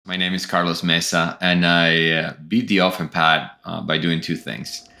My name is Carlos Meza, and I beat the often pad by doing two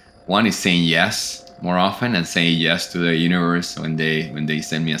things. One is saying yes more often and saying yes to the universe when they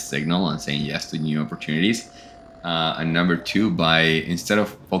send me a signal and saying yes to new opportunities. And number two, by instead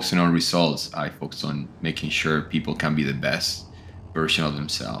of focusing on results, I focus on making sure people can be the best version of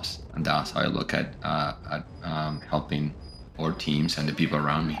themselves, and that's how I look at helping our teams and the people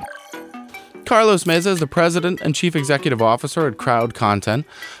around me. Carlos Meza is the president and chief executive officer at Crowd Content,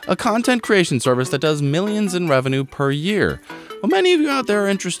 a content creation service that does millions in revenue per year. Well, many of you out there are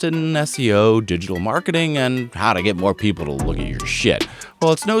interested in SEO, digital marketing, and how to get more people to look at your shit.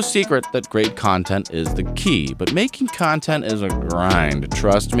 Well, it's no secret that great content is the key, but making content is a grind.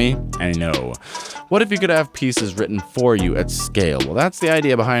 Trust me, I know. What if you could have pieces written for you at scale? Well, that's the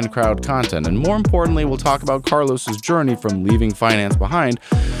idea behind Crowd Content, and more importantly, we'll talk about Carlos's journey from leaving finance behind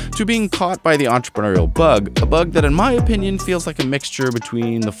to being caught by the entrepreneurial bug, a bug that in my opinion feels like a mixture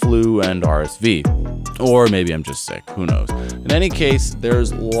between the flu and RSV. Or maybe I'm just sick, who knows. In any case,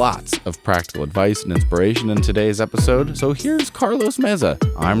 there's lots of practical advice and inspiration in today's episode, so here's Carlos Meza.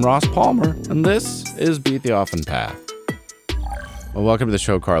 I'm Ross Palmer, and this is Beat the Often Path. Well, welcome to the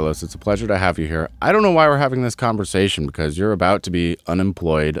show, Carlos. It's a pleasure to have you here. I don't know why we're having this conversation because you're about to be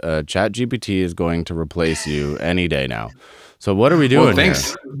unemployed. ChatGPT is going to replace you any day now. So what are we doing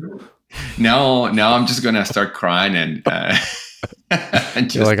thanks. here? Now I'm just gonna start crying and. And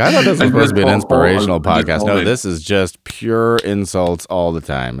just, you're like, I thought this was supposed to be an inspirational podcast. No, this is just pure insults all the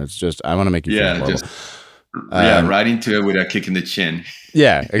time. It's just, I want to make you feel horrible. Right into it with a kick in the chin.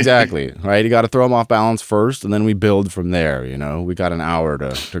 Yeah, exactly. Right. You got to throw them off balance first, and then we build from there. You know, we got an hour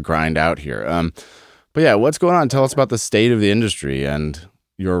to grind out here. But yeah, what's going on? Tell us about the state of the industry and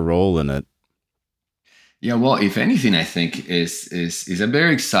your role in it. Yeah, well, if anything, I think is a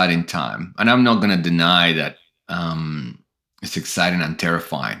very exciting time, and I'm not going to deny that it's exciting and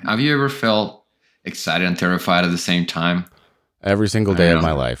terrifying. Have you ever felt excited and terrified at the same time? Every single day of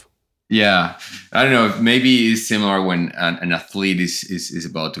my life. Yeah, I don't know. Maybe it's similar when an athlete is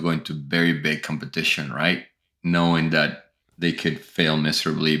about to go into very big competition, right? Knowing that they could fail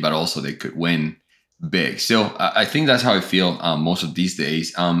miserably, but also they could win big. So I think that's how I feel most of these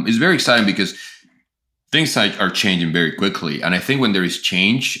days. It's very exciting because things are changing very quickly, and I think when there is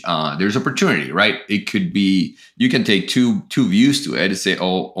change, there's opportunity, right? It could be you can take two views to it and say,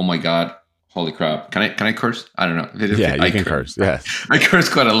 oh my God. Holy crap! Can I curse? I don't know. Yeah, you can curse. Yeah, I curse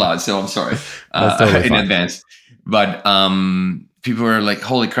quite a lot, so I'm sorry totally in advance. But people are like,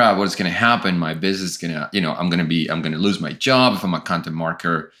 "Holy crap! What's going to happen? My business is gonna, I'm gonna lose my job if I'm a content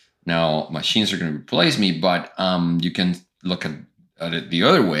marketer. Now machines are going to replace me." But you can look at it the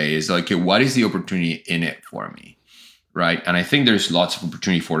other way. Is like, okay, what is the opportunity in it for me? Right. And I think there's lots of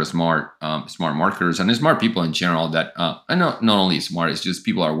opportunity for the smart marketers and the smart people in general that and not only smart, it's just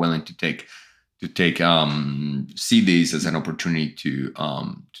people are willing to see these as an opportunity to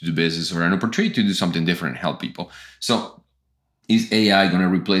do business or an opportunity to do something different and help people. So is AI going to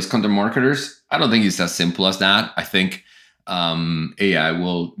replace content marketers? I don't think it's as simple as that. I think AI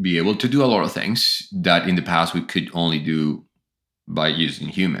will be able to do a lot of things that in the past we could only do by using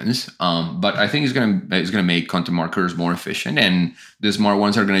humans, but I think it's gonna make content marketers more efficient, and the smart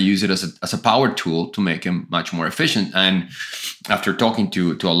ones are gonna use it as a power tool to make them much more efficient. And after talking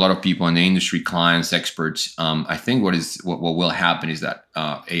to a lot of people in the industry, clients, experts, I think what will happen is that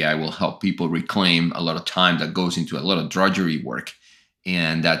AI will help people reclaim a lot of time that goes into a lot of drudgery work,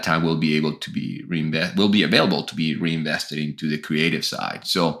 and that time will be able to be available to be reinvested into the creative side.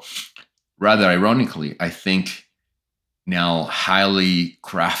 So, rather ironically, I think now highly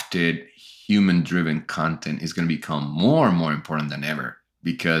crafted human-driven content is going to become more and more important than ever,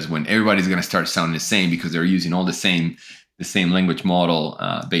 because when everybody's going to start sounding the same because they're using all the same language model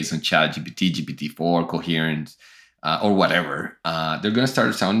based on ChatGPT, GPT-4, Coherence, or whatever, they're going to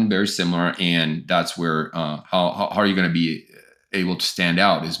start sounding very similar, and that's where how are you going to be able to stand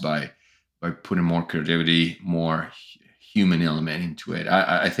out is by putting more creativity, more human element into it.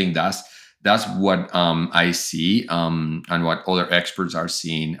 I think that's what I see, and what other experts are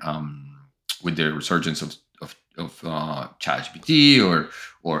seeing with the resurgence of ChatGPT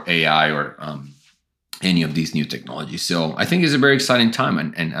or AI or any of these new technologies. So I think it's a very exciting time,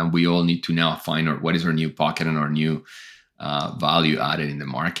 and we all need to now find what is our new pocket and our new value added in the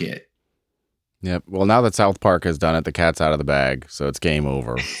market. Yep. Well, now that South Park has done it, the cat's out of the bag, so it's game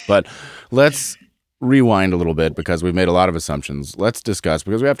over. But let's rewind a little bit because we've made a lot of assumptions. Let's discuss,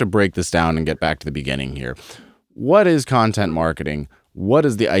 because we have to break this down and get back to the beginning here. What is content marketing? What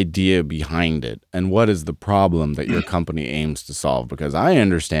is the idea behind it? And what is the problem that your company aims to solve? Because I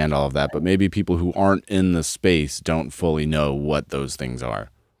understand all of that, but maybe people who aren't in the space don't fully know what those things are.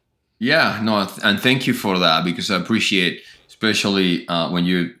 Yeah, no, and thank you for that because I appreciate, especially when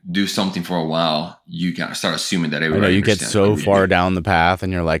you do something for a while, you can start assuming that I know everybody you get understands what so you're far doing. down the path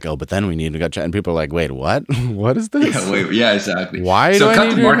and you're like, oh, but then we need to go check. And people are like, wait, what? What is Yeah, this? wait, yeah, exactly. Why do So I need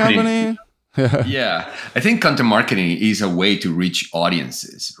content your marketing, company? yeah, I think content marketing is a way to reach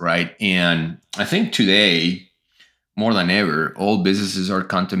audiences, right? And I think today, more than ever, all businesses are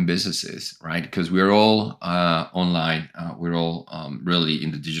content businesses, right? Because we're all online, we're all really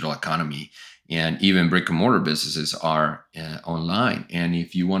in the digital economy, and even brick and mortar businesses are online. And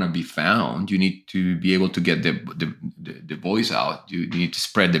if you want to be found, you need to be able to get the voice out. You need to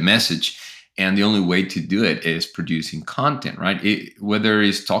spread the message. And the only way to do it is producing content, right? Whether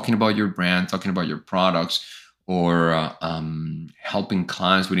it's talking about your brand, talking about your products, or helping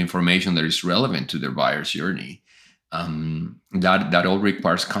clients with information that is relevant to their buyer's journey, that all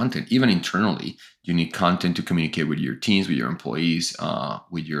requires content. Even internally, you need content to communicate with your teams, with your employees,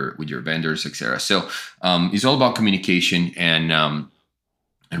 with your vendors, etc. So it's all about communication and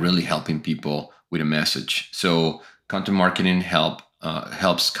really helping people with a message. So content marketing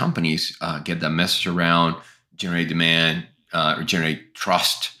helps companies get that message around, generate demand, generate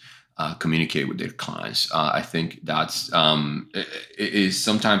trust, communicate with their clients. I think that's it is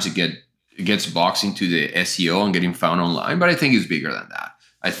sometimes it gets boxed into the SEO and getting found online, but I think it's bigger than that.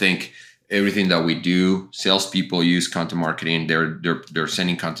 I think everything that we do, salespeople use content marketing. They're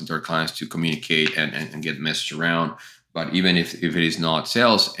sending content to our clients to communicate and get the message around. But even if it is not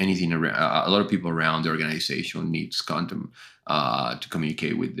sales, anything around, a lot of people around the organization needs content to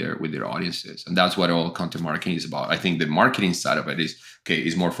communicate with their audiences, and that's what all content marketing is about. I think the marketing side of it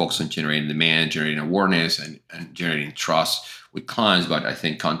is more focused on generating demand, generating awareness, and generating trust with clients. But I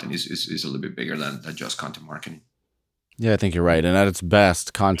think content is a little bit bigger than just content marketing. Yeah, I think you're right. And at its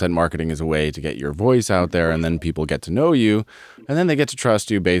best, content marketing is a way to get your voice out there, and then people get to know you, and then they get to trust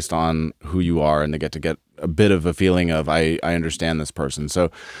you based on who you are, and they get a bit of a feeling of, I understand this person.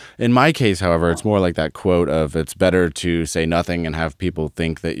 So in my case, however, it's more like that quote of, it's better to say nothing and have people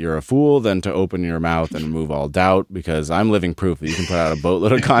think that you're a fool than to open your mouth and remove all doubt, because I'm living proof that you can put out a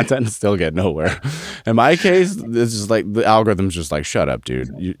boatload of content and still get nowhere. In my case, it's just like the algorithm's just like, shut up, dude.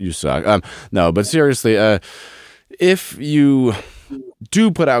 You suck. No, but seriously, if you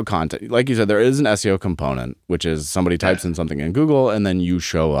do put out content, like you said, there is an SEO component, which is somebody Yeah. types in something in Google and then you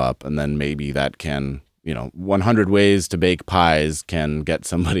show up, and then maybe that can, 100 ways to bake pies can get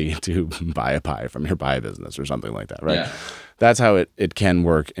somebody to buy a pie from your pie business or something like that, right? Yeah. That's how it can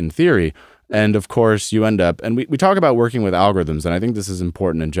work in theory. And of course, you end up, and we talk about working with algorithms, and I think this is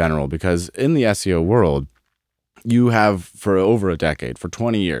important in general because in the SEO world, you have for over a decade, for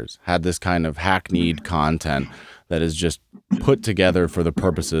 20 years, had this kind of hackneyed content that is just put together for the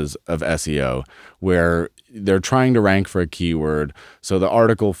purposes of SEO, where they're trying to rank for a keyword. So the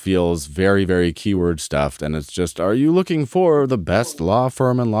article feels very, very keyword stuffed. And it's just, are you looking for the best law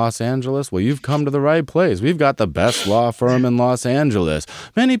firm in Los Angeles? Well, you've come to the right place. We've got the best law firm in Los Angeles.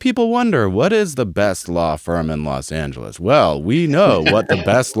 Many people wonder, what is the best law firm in Los Angeles? Well, we know what the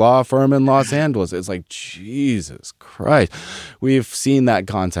best law firm in Los Angeles is. Like, Jesus Christ. We've seen that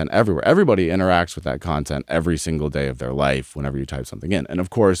content everywhere. Everybody interacts with that content every single day of their life whenever you type something in. And of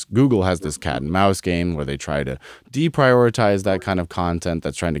course, Google has this cat and mouse game where they try to deprioritize that kind of content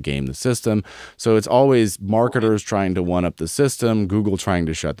that's trying to game the system. So it's always marketers trying to one up the system, Google trying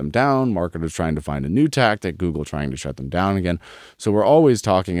to shut them down, marketers trying to find a new tactic, Google trying to shut them down again. So we're always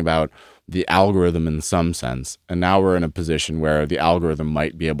talking about the algorithm in some sense. And now we're in a position where the algorithm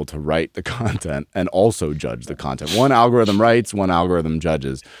might be able to write the content and also judge the content. One algorithm writes, one algorithm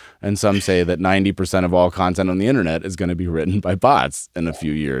judges. And some say that 90% of all content on the internet is going to be written by bots in a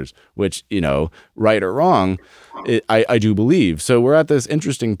few years, which, right or wrong, I do believe. So we're at this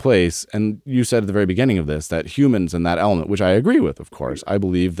interesting place. And you said at the very beginning of this that humans in that element, which I agree with, of course, I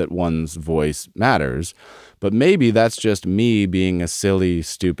believe that one's voice matters. But maybe that's just me being a silly,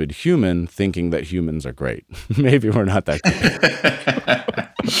 stupid human thinking that humans are great. Maybe we're not that great.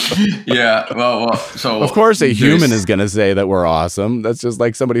 Yeah. Well. Of So course, a human is there's going to say that we're awesome. That's just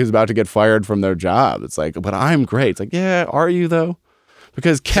like somebody who's about to get fired from their job. It's like, but I'm great. It's like, yeah, are you though?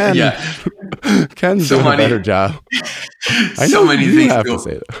 Because Ken, yeah Ken's so doing a better many job. I so know many you things have to to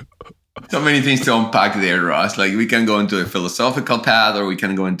say that. so many things to unpack there, Ross. Like we can go into a philosophical path, or we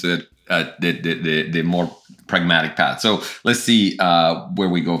can go into the more pragmatic path. So let's see where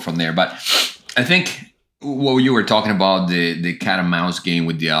we go from there. But I think what you were talking about, the cat and mouse game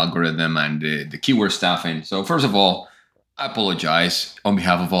with the algorithm and the keyword stuffing. So first of all, I apologize on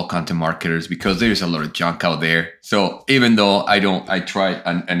behalf of all content marketers because there's a lot of junk out there. So even though I try,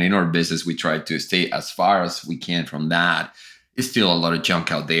 and in our business, we try to stay as far as we can from that. it's still a lot of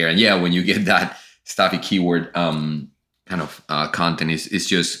junk out there. And yeah, when you get that stuffy keyword kind of content, it's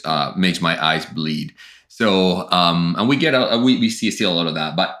just makes my eyes bleed. So and we see still a lot of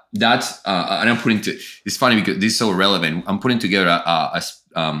that, but that's and I'm putting to. It's funny because this is so relevant. I'm putting together a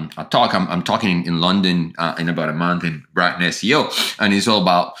talk. I'm talking in London in about a month in Brighton SEO, and it's all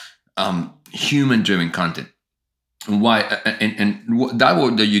about human driven content. Why and that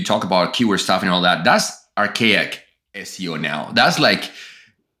word that you talk about keyword stuff and all that, that's archaic SEO now. That's like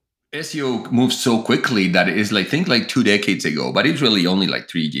SEO moves so quickly that it is like think like 2 decades ago, but it's really only like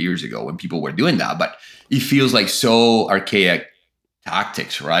 3 years ago when people were doing that. But it feels like so archaic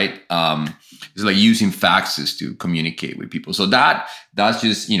tactics, right? It's like using faxes to communicate with people. So that's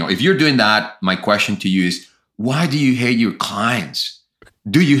just, if you're doing that, my question to you is, why do you hate your clients?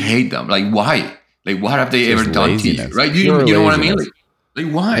 Do you hate them? Like, why? Like, what have they ever done to you? Right? You know what I mean?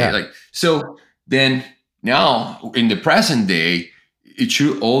 Like why? Yeah. Like, so then now in the present day, it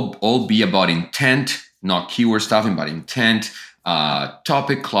should all be about intent, not keyword stuffing, but intent,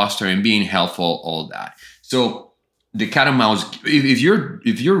 topic clustering, being helpful, all that. So the cat and mouse. If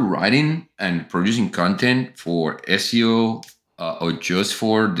you're writing and producing content for SEO or just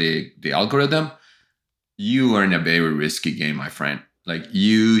for the algorithm, you are in a very risky game, my friend. Like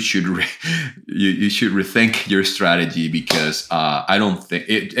you should you should rethink your strategy because I don't think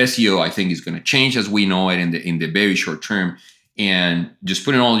SEO I think is going to change as we know it in the very short term, and just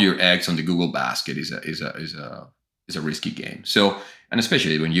putting all your eggs on the Google basket is a risky game. So, and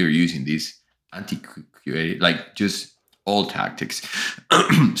especially when you're using these anti-QA, like just old tactics.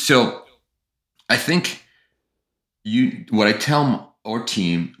 So I think what I tell our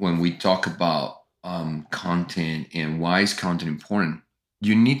team when we talk about content and why is content important,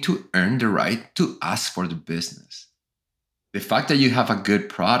 you need to earn the right to ask for the business. The fact that you have a good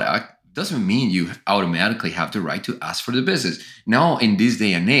product doesn't mean you automatically have the right to ask for the business. Now, in this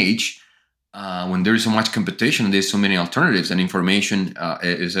day and age, when there's so much competition, there's so many alternatives, and information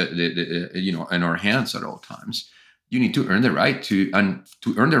is in our hands at all times. You need to earn the right and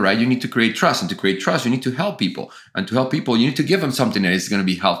to earn the right, you need to create trust, and to create trust, you need to help people, and to help people, you need to give them something that is going to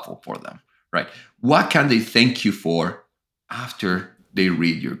be helpful for them, right? What can they thank you for after they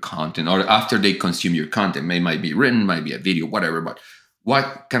read your content or after they consume your content? It might be written, might be a video, whatever, but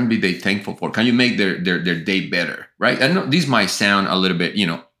what can be they thankful for? Can you make their day better, right? I know this might sound a little bit,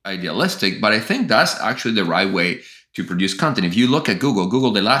 idealistic, but I think that's actually the right way to produce content. If you look at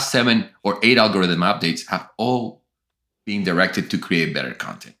Google, the last 7 or 8 algorithm updates have all being directed to create better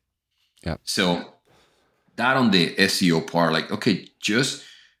content. Yeah. So that on the SEO part, like, okay, just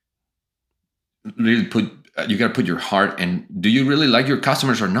really you got to put your heart, and do you really like your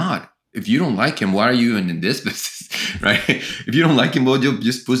customers or not? If you don't like him, why are you even in this business, right? If you don't like him, well, you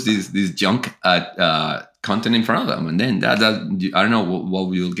just put this junk content in front of them, and then that I don't know what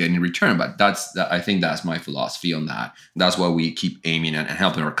we'll get in return, but I think that's my philosophy on that. That's why we keep aiming and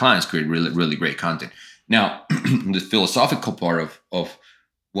helping our clients create really, really great content. Now, the philosophical part of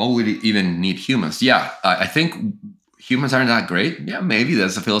what would it even need humans? Yeah, I think humans aren't that great. Yeah, maybe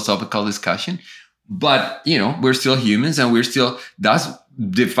that's a philosophical discussion, but we're still humans, and that's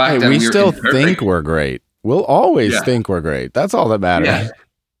the fact that we we're still imperfect. think we're great. We'll always think we're great. That's all that matters. Yeah.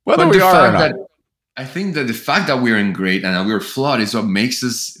 Whether we are or not. I think that the fact that we're great and that we're flawed is what makes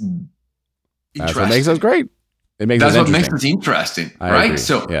us interesting. That's what makes us great. That's what makes us interesting, right? Agree.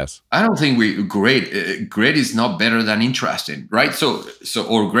 So yes. I don't think we're great. Great is not better than interesting, right? So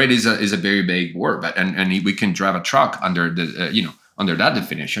or great is a very big word, but and we can drive a truck under the under that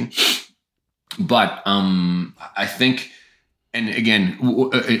definition. But I think, and again,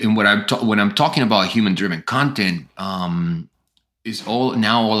 when I'm talking about human driven content, is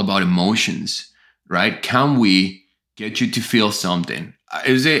all about emotions, right? Can we get you to feel something?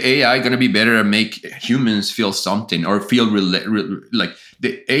 Is the AI going to be better at make humans feel something or feel like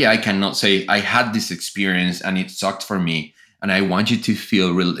the AI cannot say, I had this experience and it sucked for me, and I want you to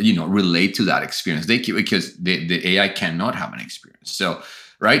feel, relate to that experience. Because the AI cannot have an experience. So,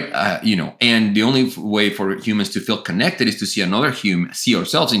 right, and the only way for humans to feel connected is to see another human, see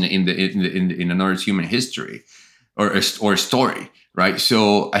ourselves in another human history or story, right?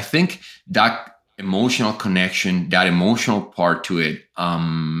 So I think that emotional connection, that emotional part to it,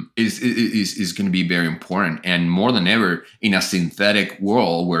 is going to be very important, and more than ever in a synthetic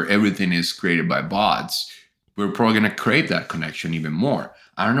world where everything is created by bots, we're probably going to crave that connection even more.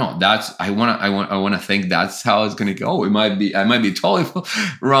 I don't know. I want to think that's how it's going to go. I might be totally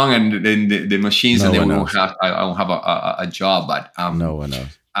wrong, and the machines, and I won't have a job. But no one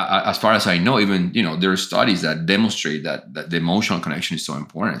knows. As far as I know, even there are studies that demonstrate that the emotional connection is so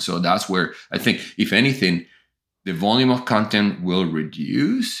important. So that's where I think, if anything, the volume of content will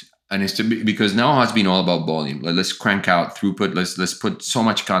reduce, and it's because now it has been all about volume. Let's crank out throughput. Let's put so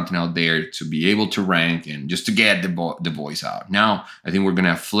much content out there to be able to rank and just to get the voice out. Now I think we're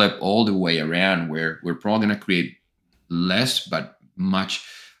gonna flip all the way around, where we're probably gonna create less but much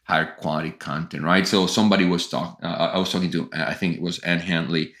higher quality content, right? So somebody was talking. I was talking to, I think it was Anne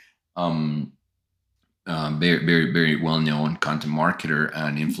Handley, um, very, very, very well-known content marketer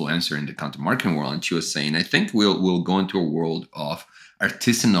and influencer in the content marketing world, and she was saying, I think we'll go into a world of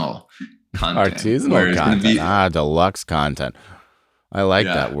artisanal content, where Artisanal it's going to content. be, Deluxe content. I like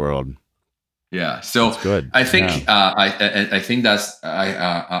that yeah, world. yeah. So It's good. I Yeah. think I think that's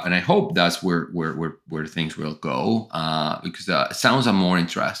and I hope that's where things will go, because it sounds a more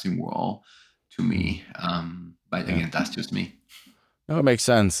interesting world to Mm, me. But yeah. again, that's just me. No, it makes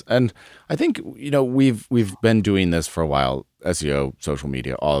sense. And I think, we've been doing this for a while, SEO, social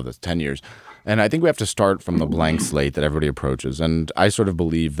media, all of this, 10 years. And I think we have to start from the blank slate that everybody approaches. And I sort of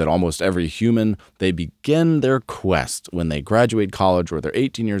believe that almost every human, they begin their quest when they graduate college or they're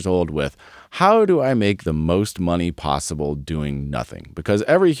 18 years old with, how do I make the most money possible doing nothing? Because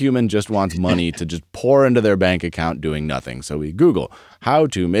every human just wants money to just pour into their bank account doing nothing. So we Google how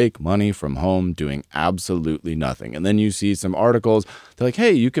to make money from home doing absolutely nothing. And then you see some articles. They're like,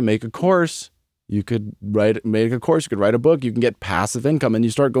 hey, you can make a course. You could make a course. You could write a book. You can get passive income. And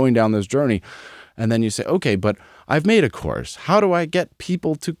you start going down this journey. And then you say, okay, but I've made a course. How do I get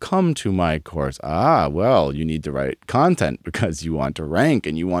people to come to my course? Well, you need to write content because you want to rank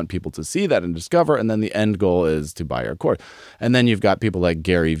and you want people to see that and discover. And then the end goal is to buy your course. And then you've got people like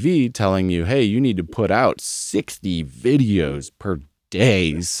Gary Vee telling you, hey, you need to put out 60 videos per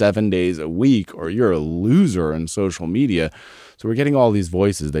day, 7 days a week, or you're a loser in social media. So we're getting all these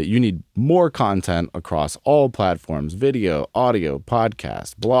voices that you need more content across all platforms, video, audio,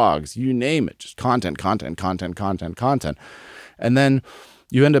 podcast, blogs, you name it, just content, content, content, content, content. And then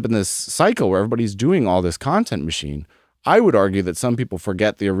you end up in this cycle where everybody's doing all this content machine. I would argue that some people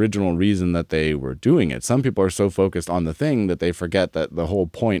forget the original reason that they were doing it. Some people are so focused on the thing that they forget that the whole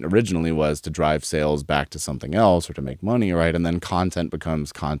point originally was to drive sales back to something else or to make money, right? And then content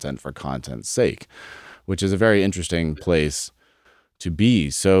becomes content for content's sake, which is a very interesting place to be.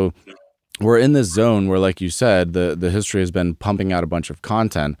 So we're in this zone where, like you said, the history has been pumping out a bunch of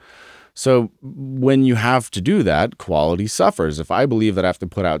content. So when you have to do that, quality suffers. If I believe that I have to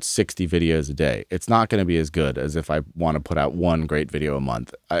put out 60 videos a day, it's not going to be as good as if I want to put out one great video a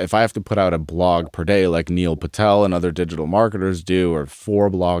month. If I have to put out a blog per day like Neil Patel and other digital marketers do, or 4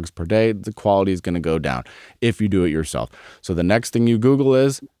 blogs per day, the quality is going to go down if you do it yourself. So the next thing you Google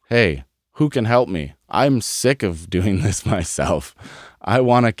is, hey, who can help me? I'm sick of doing this myself. I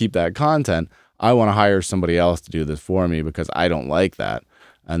want to keep that content. I want to hire somebody else to do this for me because I don't like that.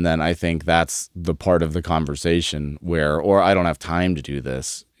 And then I think that's the part of the conversation where, or I don't have time to do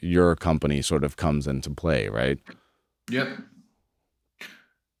this, your company sort of comes into play, right? Yep.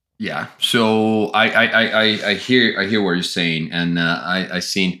 Yeah. So I hear what you're saying, and I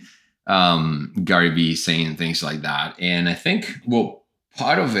seen Gary Vee saying things like that, and I think, well,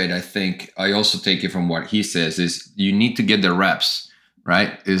 part of it, I think I also take it from what he says, is you need to get the reps,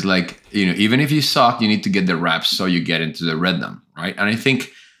 right? Is like, even if you suck, you need to get the reps so you get into the rhythm, right? And I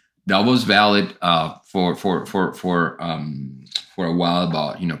think that was valid for a while,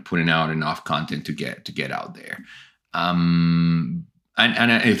 about putting out enough content to get out there. And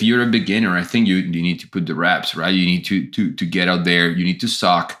if you're a beginner, I think you need to put the reps, right? You need to get out there. You need to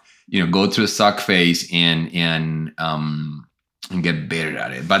suck, go through the suck phase and get better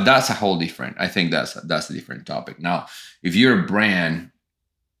at it. But that's a whole different. I think that's a different topic. Now, if you're a brand,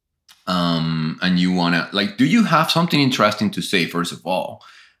 and you wanna, like, do you have something interesting to say? First of all,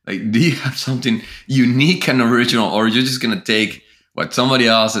 like, do you have something unique and original, or you're just gonna take what somebody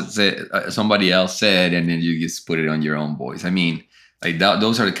else said, and then you just put it on your own voice? I mean, like that.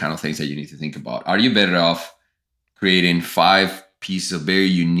 Those are the kind of things that you need to think about. Are you better off creating 5 pieces of very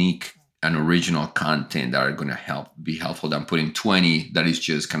unique and original content that are going to be helpful than putting 20 that is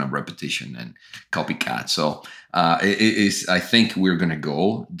just kind of repetition and copycat? So I think we're going to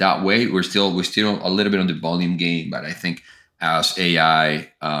go that way. We're still a little bit on the volume game, but I think as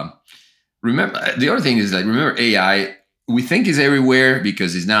AI, remember, the other thing is that, remember, AI, we think is everywhere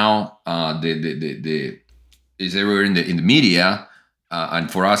because it's now is everywhere in the media.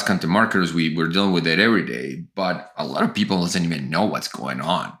 And for us content marketers, we're dealing with it every day. But a lot of people doesn't even know what's going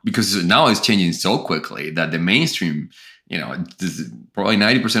on, because now it's changing so quickly that the mainstream, probably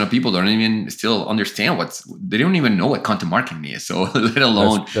 90% of people don't even still understand they don't even know what content marketing is. So let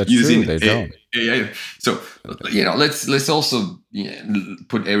alone That's true. using They don't. AI. So let's also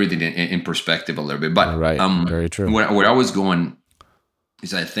put everything in perspective a little bit. But Right. Very true. where I was going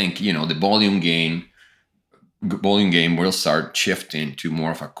is, I think the volume game will start shifting to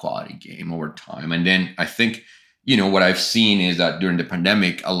more of a quality game over time. And then I think, what I've seen is that during the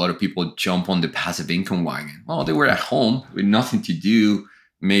pandemic, a lot of people jump on the passive income wagon. Well, they were at home with nothing to do,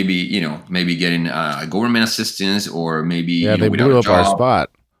 maybe getting government assistance, or maybe, Yeah, they without a blew up our job. spot.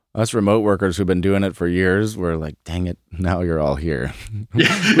 Us remote workers who've been doing it for years, we're like, dang it, now you're all here.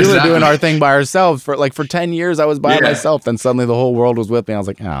 Yeah, We were doing exactly. our thing by ourselves for 10 years. I was by Yeah. myself. Then suddenly the whole world was with me. I was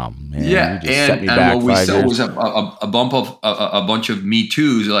like, oh man, you Yeah, just set and me and back what we 5 saw years. was a bump of a bunch of Me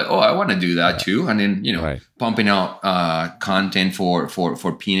Too's. Like, oh, I want to do that Yeah, too, and then right. pumping out content for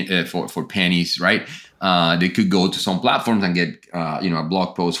pennies, right? They could go to some platforms and get a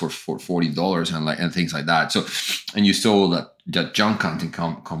blog post for $40 and things like that. So, and you saw that junk content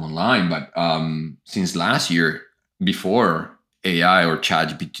come online, but since last year, before AI or the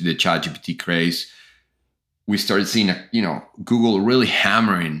ChatGPT craze, we started seeing Google really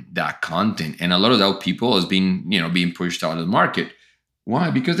hammering that content, and a lot of those people has been being pushed out of the market. Why?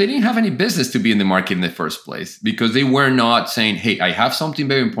 Because they didn't have any business to be in the market in the first place, because they were not saying, hey, I have something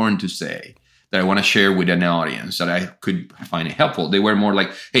very important to say that I want to share with an audience that I could find it helpful. They were more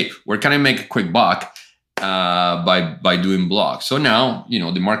like, hey, where can I make a quick buck by doing blogs? So now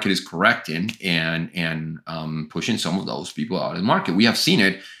the market is correcting and pushing some of those people out of the market. We have seen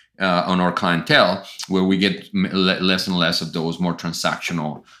it on our clientele, where we get less and less of those more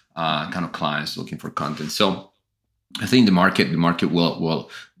transactional kind of clients looking for content. So I think the market will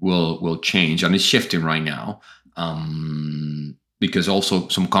change, and it's shifting right now, because also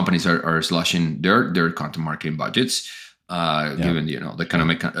some companies are slashing their content marketing budgets, Yeah. given the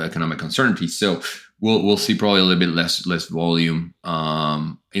economic uncertainty. So we'll see probably a little bit less volume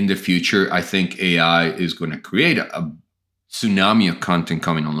in the future. I think AI is going to create a tsunami of content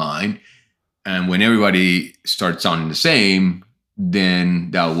coming online, and when everybody starts sounding the same,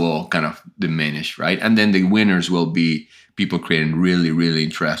 then that will kind of diminish, right? And then the winners will be people creating really, really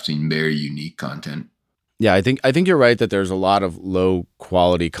interesting, very unique content. Yeah, I think you're right that there's a lot of low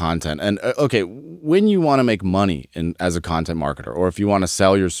quality content. And okay, when you want to make money as a content marketer, or if you want to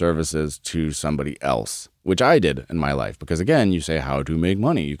sell your services to somebody else, which I did in my life, because again, you say how to make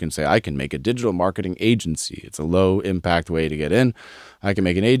money. You can say I can make a digital marketing agency. It's a low impact way to get in. I can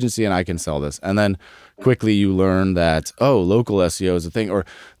make an agency and I can sell this. And then quickly you learn that, oh, local SEO is a thing, or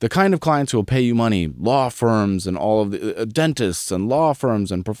the kind of clients who will pay you money, law firms and all of the dentists and law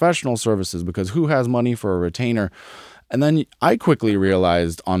firms and professional services, because who has money for a retainer? And then I quickly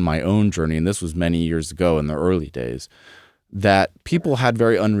realized on my own journey, and this was many years ago in the early days, that people had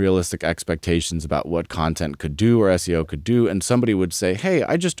very unrealistic expectations about what content could do or SEO could do. And somebody would say, hey,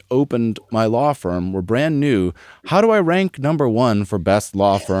 I just opened my law firm. We're brand new. How do I rank #1 for best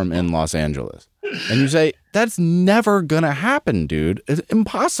law firm in Los Angeles? And you say, that's never going to happen, dude. It's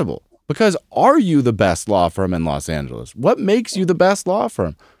impossible. Because are you the best law firm in Los Angeles? What makes you the best law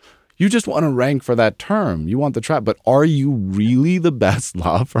firm? You just want to rank for that term. You want the trap. But are you really the best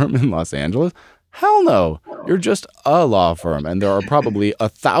law firm in Los Angeles? Hell no. You're just a law firm, and there are probably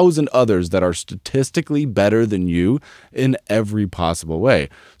 1,000 others that are statistically better than you in every possible way.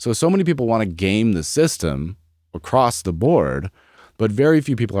 So many people want to game the system across the board, but very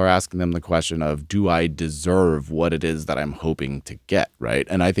few people are asking them the question of, do I deserve what it is that I'm hoping to get, right?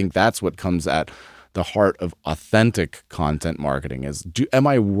 And I think that's what comes at the heart of authentic content marketing is, am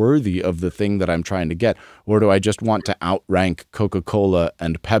I worthy of the thing that I'm trying to get? Or do I just want to outrank Coca-Cola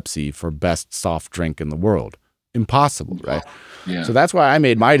and Pepsi for best soft drink in the world? Impossible, right? Yeah. So that's why I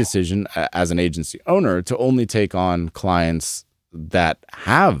made my decision as an agency owner to only take on clients that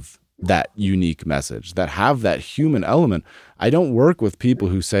have that unique message, that have that human element. I don't work with people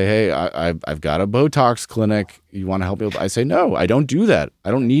who say, hey, I've got a Botox clinic. You want to help me? I say, no, I don't do that. I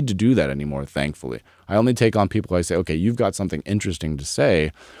don't need to do that anymore, thankfully. I only take on people I say, okay, you've got something interesting to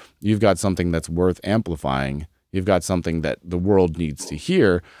say. You've got something that's worth amplifying. You've got something that the world needs to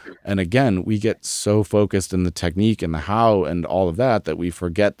hear. And again, we get so focused in the technique and the how and all of that that we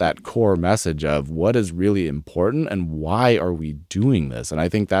forget that core message of what is really important and why are we doing this? And I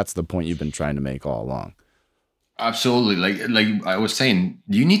think that's the point you've been trying to make all along. Absolutely. Like I was saying,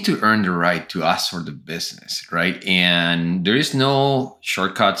 you need to earn the right to ask for the business, right? And there is no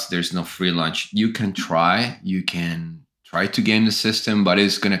shortcuts. There's no free lunch. You can try to game the system, but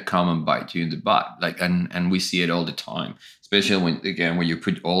it's gonna come and bite you in the butt. And we see it all the time, especially when you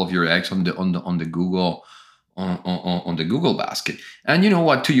put all of your eggs on the Google on the Google basket. And you know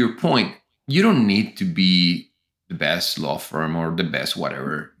what? To your point, you don't need to be the best law firm or the best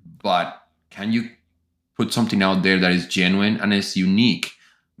whatever, but can you put something out there that is genuine and is unique?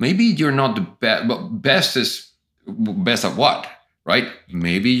 Maybe you're not the best, but best is best at what, right?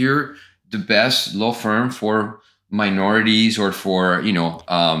 Maybe you're the best law firm for minorities or for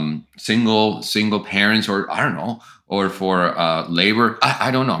single parents, or I don't know, or for labor.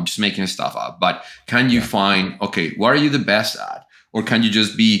 I don't know. I'm just making stuff up. But can you Yeah, find, okay, what are you the best at? Or can you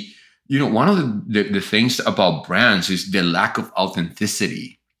just be, one of the things about brands is the lack of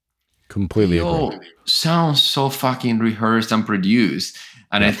authenticity. completely They agree. all sound so fucking rehearsed and produced.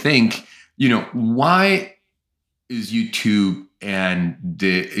 And I Yep. think, why is YouTube and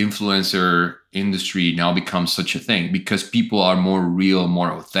the influencer industry now become such a thing? Because people are more real,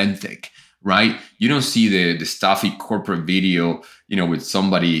 more authentic, right? You don't see the stuffy corporate video, with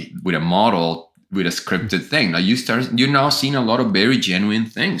somebody with a model with a scripted thing. Now you're now seeing a lot of very genuine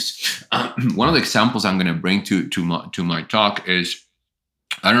things. One of the examples I'm going to bring to my talk is,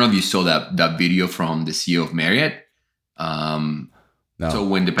 I don't know if you saw that video from the CEO of Marriott. Um, No, so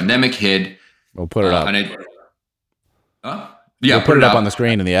when the pandemic hit, we'll put it up. and it, huh? We'll Yeah, put put it it up on the up.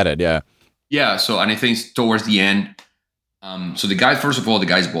 screen in the edit. Yeah. Yeah. So, and I think towards the end, so the guy, first of all, the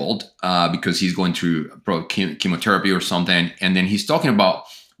guy's bald because he's going through chemotherapy or something, and then he's talking about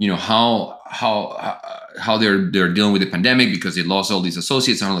how they're dealing with the pandemic because they lost all these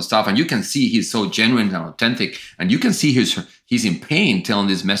associates and all the stuff, and you can see he's so genuine and authentic, and you can see he's in pain telling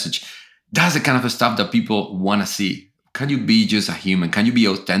this message. That's the kind of stuff that people want to see. Can you be just a human? Can you be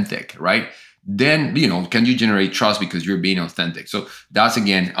authentic, right? Then can you generate trust because you're being authentic? So that's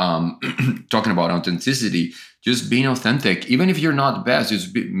again talking about authenticity, just being authentic, even if you're not the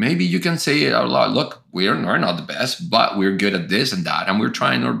best. Maybe you can say it out loud. Look, we're not the best, but we're good at this and that, and we're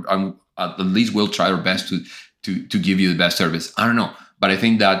trying, or at least we'll try our best to give you the best service. I don't know, but I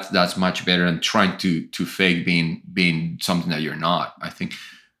think that's much better than trying to fake being something that you're not. I think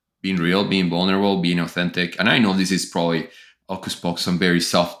being real, being vulnerable, being authentic. And I know this is probably hocus pocus, some very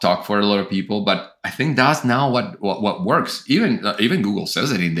self talk for a lot of people, but I think that's now what works. Even Google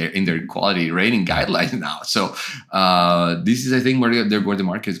says it in their quality rating guidelines now. So this is, I think, where the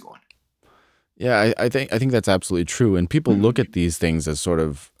market is going. Yeah, I think that's absolutely true. And people look at these things as sort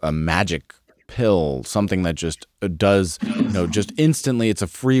of a magic pill, something that just does, just instantly. It's a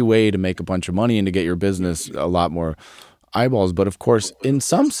free way to make a bunch of money and to get your business a lot more eyeballs. But of course, in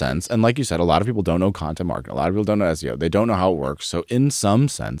some sense, and like you said, a lot of people don't know content marketing. A lot of people don't know SEO. They don't know how it works. So in some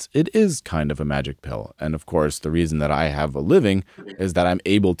sense, it is kind of a magic pill. And of course, the reason that I have a living is that I'm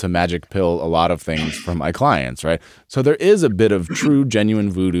able to magic pill a lot of things for my clients, right? So there is a bit of true,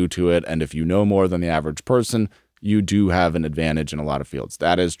 genuine voodoo to it. And if you know more than the average person, you do have an advantage in a lot of fields.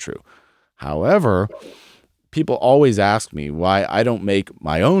 That is true. However, people always ask me why I don't make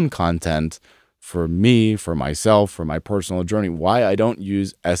my own content for me, for myself, for my personal journey, why I don't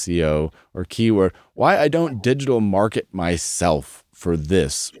use SEO or keyword, why I don't digital market myself for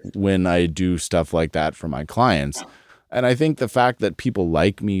this when I do stuff like that for my clients. And I think the fact that people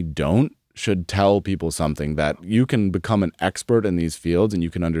like me don't should tell people something, that you can become an expert in these fields and you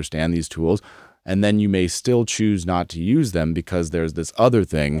can understand these tools, and then you may still choose not to use them because there's this other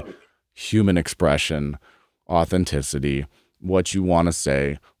thing: human expression, authenticity, what you want to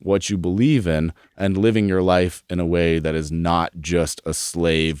say, what you believe in, and living your life in a way that is not just a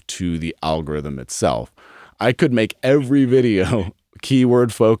slave to the algorithm itself. I could make every video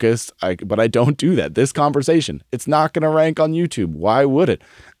keyword focused, but I don't do that. This conversation, it's not going to rank on YouTube. Why would it?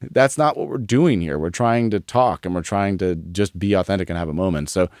 That's not what we're doing here. We're trying to talk and we're trying to just be authentic and have a moment.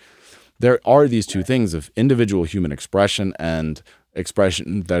 So there are these two things of individual human expression and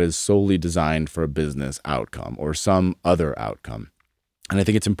expression that is solely designed for a business outcome or some other outcome. And I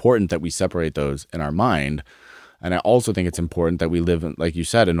think it's important that we separate those in our mind. And I also think it's important that we live in, like you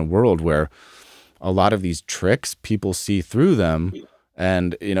said, in a world where a lot of these tricks, people see through them.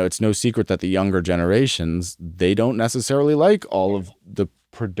 And, it's no secret that the younger generations, they don't necessarily like all of the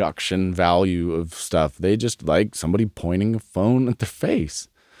production value of stuff. They just like somebody pointing a phone at their face.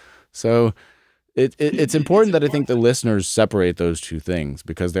 So it's important that I think the listeners separate those two things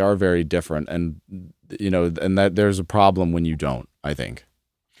because they are very different, and and that there's a problem when you don't, I think.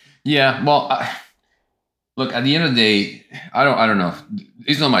 Yeah. Well, look, at the end of the day, I don't know.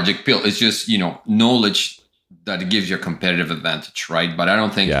 It's not magic pill. It's just knowledge that gives you a competitive advantage, right? But I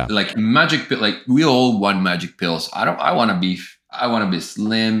don't think Yeah. like magic pill. Like we all want magic pills. I don't. I want to be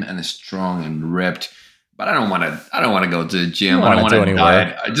slim and strong and ripped. But I don't want to. I don't want to go to the You gym. don't I want don't to want do to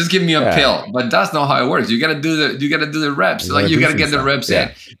anywhere. diet. Just give me a Yeah. pill. But that's not how it works. You got to do the. You got to do the reps. You got Like to you do got to some get the stuff. reps Yeah.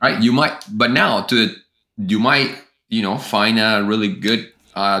 in, right? You might. But now to you might, find a really good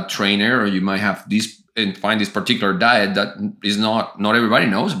trainer, or you might have this and find this particular diet that is not everybody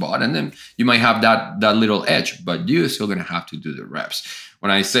knows about, and then you might have that little edge, but you're still going to have to do the reps.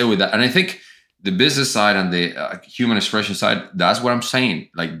 When I say with that, and I think the business side and the human expression side, that's what I'm saying.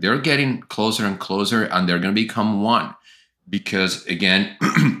 Like, they're getting closer and closer, and they're going to become one, because again,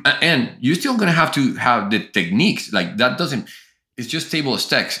 and you're still going to have the techniques. Like, that doesn't, it's just table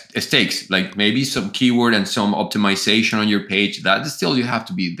stakes, like maybe some keyword and some optimization on your page. That is still, you have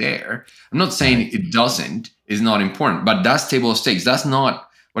to be there. I'm not saying it doesn't, is not important, but that's table stakes. That's not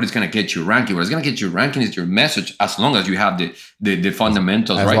what is going to get you ranking. What is going to get you ranking is your message, as long as you have the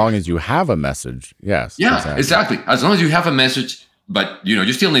fundamentals, as right? long as you have a message. Yes. Yeah, exactly. As long as you have a message, but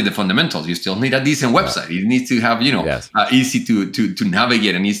you still need the fundamentals. You still need a decent website. You need to have Yes. easy to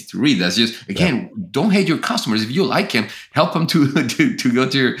navigate and easy to read. That's just, again, don't hate your customers. If you like them, help them to go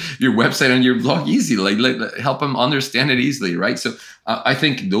to your website and your blog easy. Help them understand it easily, right? So I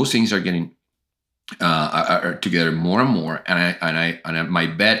think those things are getting are together more and more. And my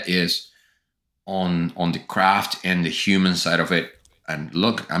bet is on the craft and the human side of it. And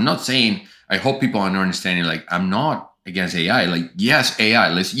look, I'm not saying, I hope people are understanding, like, I'm not against AI. Like, yes, AI,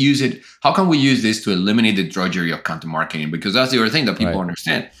 let's use it. How can we use this to eliminate the drudgery of content marketing? Because that's the other thing that people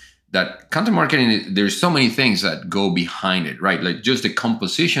understand, that content marketing, there's so many things that go behind it, right? Like, just the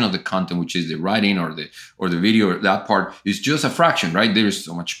composition of the content, which is the writing or the video, that part is just a fraction, right? There's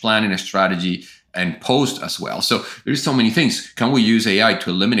so much planning and strategy and post as well. So there's so many things. Can we use AI to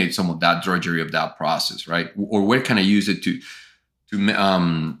eliminate some of that drudgery of that process, right? Or where can I use it to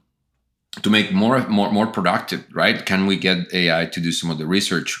make more productive, right? Can we get AI to do some of the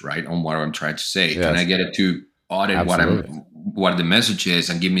research, right, on what I'm trying to say? Yes. Can I get it to audit Absolutely. what the message is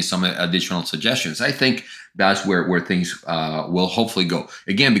and give me some additional suggestions? I think that's where things will hopefully go.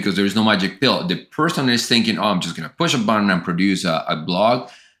 Again, because there is no magic pill. The person is thinking, oh, I'm just going to push a button and produce a blog.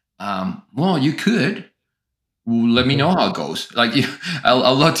 Well, you could. Let me know how it goes. Like,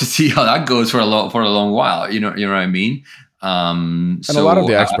 I'll love to see how that goes for a long while. You know what I mean? And a lot of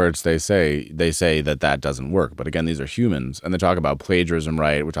the experts, they say that doesn't work. But again, these are humans, and they talk about plagiarism,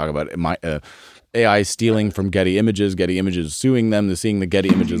 right? We talk about AI stealing from Getty Images suing them, seeing the Getty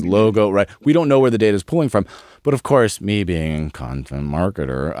Images logo, right? We don't know where the data is pulling from. But of course, me being a content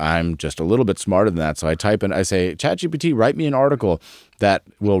marketer, I'm just a little bit smarter than that. So I type in, I say, ChatGPT, write me an article that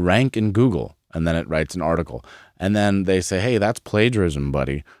will rank in Google. And then it writes an article. And then they say, hey, that's plagiarism,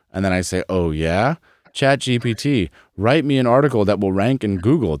 buddy. And then I say, oh, yeah? ChatGPT, write me an article that will rank in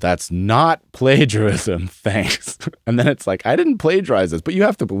Google. That's not plagiarism. Thanks. And then it's like, I didn't plagiarize this, but you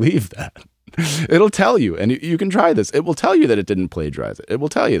have to believe that. It'll tell you, and you can try this. It will tell you that it didn't plagiarize it. It will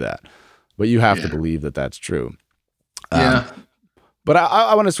tell you that. But you have to believe that that's true. But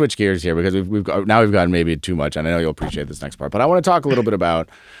I want to switch gears here, because we've gotten maybe too much, and I know you'll appreciate this next part. But I want to talk a little bit about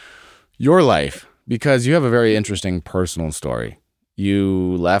your life, because you have a very interesting personal story.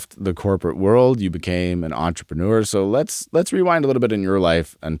 You left the corporate world, you became an entrepreneur. So let's rewind a little bit in your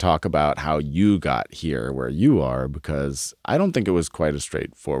life and talk about how you got here where you are, because I don't think it was quite a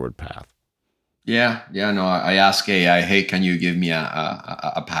straightforward path. Yeah, no, I asked AI, hey, can you give me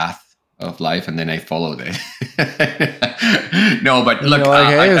a path of life? And then I followed it. No, but look,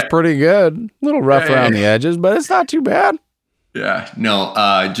 hey, it's pretty good. A little rough around the edges, but it's not too bad. Yeah,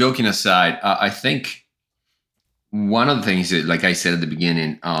 no, joking aside, I think one of the things that, like I said at the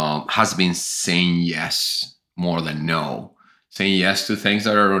beginning, has been saying yes more than no. Saying yes to things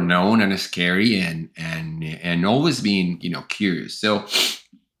that are unknown and scary, and always being, curious. So,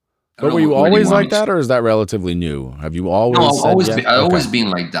 but were you always like that, or is that relatively new? Have you always? No, said yes? I've always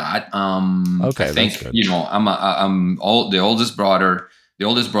been like that. Okay, I think, I'm the oldest brother.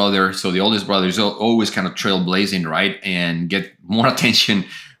 So the oldest brother is always kind of trailblazing, right, and get more attention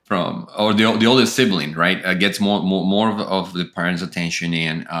from, or the oldest sibling, right, gets more of the parents' attention.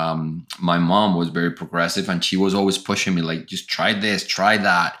 And my mom was very progressive, and she was always pushing me, like, just try this, try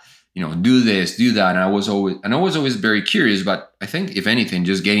that, do this, do that. And I was always very curious. But I think, if anything,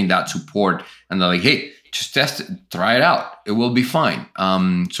 just getting that support, and they're like, hey, just test it, try it out, it will be fine.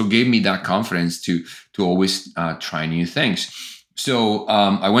 So gave me that confidence to always try new things. So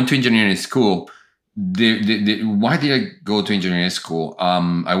I went to engineering school. Why did I go to engineering school?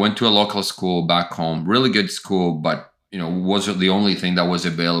 I went to a local school back home, really good school, but wasn't the only thing that was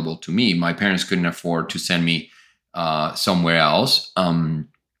available to me. My parents couldn't afford to send me somewhere else.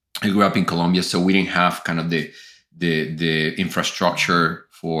 I grew up in Colombia, so we didn't have kind of the infrastructure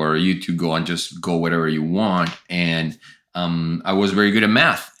for you to go and just go wherever you want. And I was very good at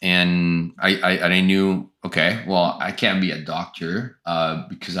math, and I knew, okay, well, I can't be a doctor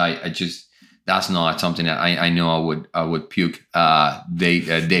because I just, that's not something that I know I would puke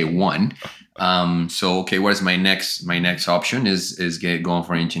day one. So okay, what is my next option is going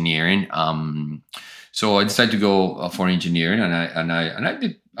for engineering. So I decided to go for engineering, and I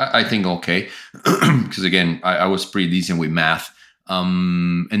did. I think okay, because again, I was pretty decent with math.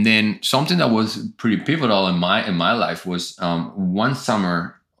 And then something that was pretty pivotal in my life was one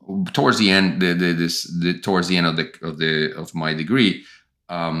summer towards the end, towards the end of my degree.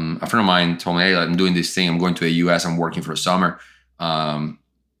 A friend of mine told me, "Hey, I'm doing this thing. I'm going to the U.S. I'm working for a summer."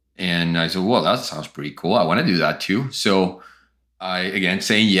 And I said, "Well, that sounds pretty cool. I want to do that too." So I again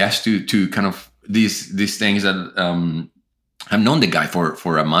saying yes to kind of these things that I've known the guy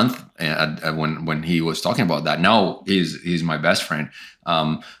for a month when he was talking about that. Now he's my best friend.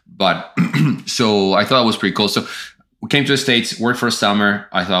 But so I thought it was pretty cool. So we came to the States, worked for a summer.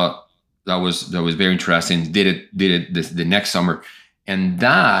 I thought that was very interesting. Did it the next summer, and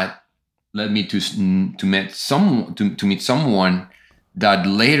that led me to meet someone that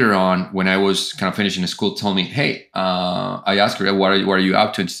later on, when I was kind of finishing the school, told me, "Hey," I asked her, "What are you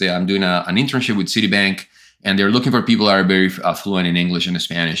up to?" And she said, "I'm doing an internship with Citibank, and they're looking for people that are very fluent in English and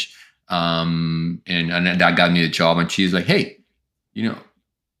Spanish." And that got me the job. And she's like, "Hey, you know,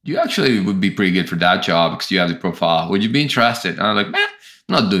 you actually would be pretty good for that job because you have the profile. Would you be interested?" And I'm like, "Man,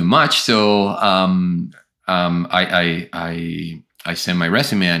 I'm not doing much." So I sent my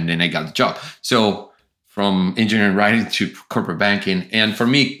resume, and then I got the job. So from engineering writing to corporate banking, and for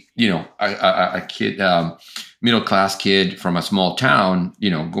me, a kid, middle class kid from a small town,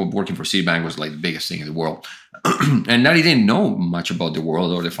 working for Citibank was like the biggest thing in the world. And I didn't know much about the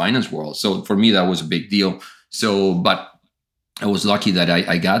world or the finance world. So for me, that was a big deal. So, but I was lucky that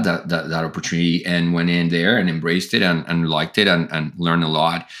I got that opportunity and went in there and embraced it and liked it and learned a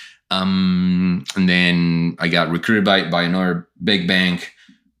lot. And then I got recruited by another big bank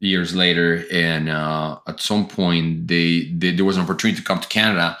years later, and at some point there was an opportunity to come to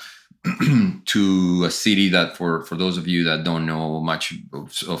Canada to a city that for those of you that don't know much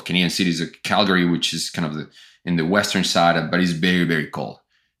of Canadian cities, Calgary, which is kind of in the western side, but it's very, very cold.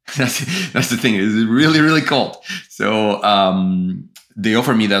 That's the thing. It's really, really cold. So they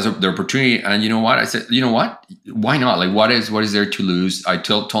offered me the opportunity, and you know what? I said, you know what? Why not? Like, what is there to lose? I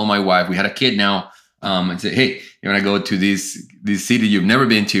told my wife, we had a kid now, and said, hey, you want to go to this city you've never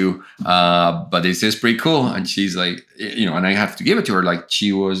been to, but this is pretty cool. And she's like, and I have to give it to her. Like,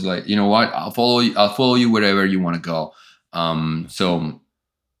 she was like, you know what? I'll follow you. I'll follow you wherever you want to go. So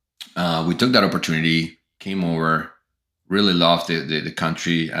we took that opportunity, came over, really loved the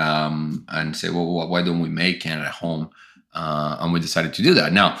country, and say, well, why don't we make Canada home? And we decided to do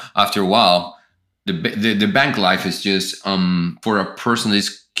that. Now, after a while, the bank life is just for a person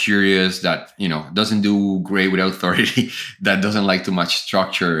that's curious, that doesn't do great with authority, that doesn't like too much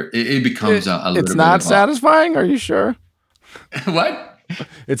structure. It becomes a little It's bit not of satisfying. Are you sure? what?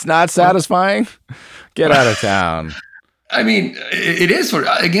 It's not satisfying. Get out of town. I mean, it is for,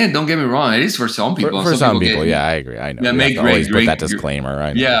 again, don't get me wrong, it is for some people. For some people, get, yeah, I agree. I know. yeah, You have make to great, always put that great, disclaimer,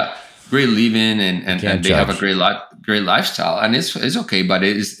 right? yeah, great living, and Can't they have a judge. great lifestyle, and it's okay. But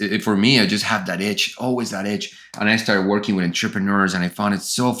for me, I just have that itch, always that itch, and I started working with entrepreneurs, and I found it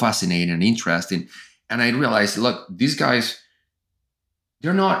so fascinating and interesting, and I realized, look, these guys,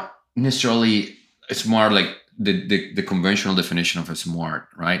 they're not necessarily smart like the conventional definition of a smart,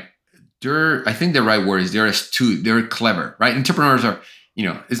 right? I think the right word is they're astute, they're clever, right? Entrepreneurs are,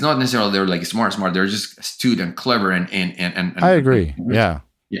 it's not necessarily they're like smart, they're just astute and clever I agree. and Yeah,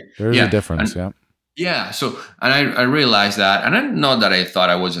 yeah, there's a yeah, difference. and Yeah. yeah. So, and I realized that, and I not that I thought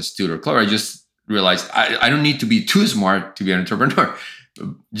I was astute or clever. I just realized I don't need to be too smart to be an entrepreneur.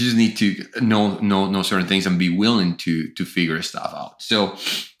 You just need to know certain things and be willing to figure stuff out. So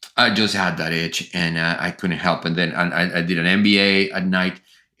I just had that itch, and I couldn't help. And then I did an MBA at night,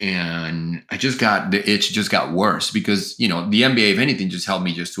 and the itch just got worse because the MBA, if anything, just helped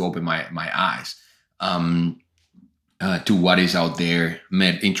me just to open my eyes to what is out there.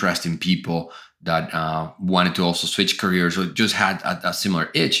 Met interesting people that wanted to also switch careers or just had a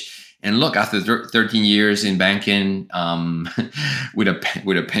similar itch. And look, after 13 years in banking, with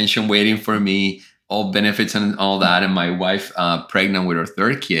a pension waiting for me, all benefits and all that, and my wife pregnant with her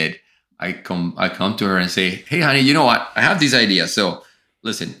third kid, I come to her and say, "Hey, honey, you know what? I have this idea. So,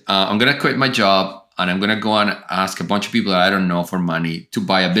 listen, I'm gonna quit my job and I'm gonna go and ask a bunch of people that I don't know for money to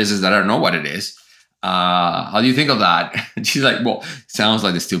buy a business that I don't know what it is. How do you think of that?" And she's like, "Well, sounds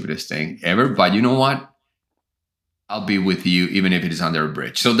like the stupidest thing ever, but you know what? I'll be with you even if it is under a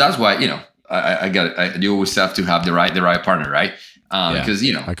bridge." So that's why, I you always have to have the right partner, right? Yeah, because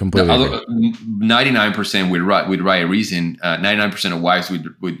I the completely agree. other 99% with right reason, 99% of wives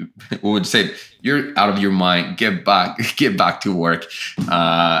would say, "You're out of your mind. Get back, get back to work."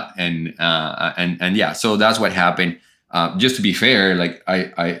 And yeah, so that's what happened. Just to be fair, like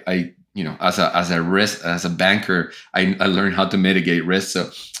I as a banker, I learned how to mitigate risk. So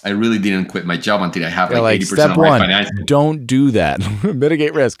I really didn't quit my job until I have Yeah, like like 80% step of my one, finances. don't do that.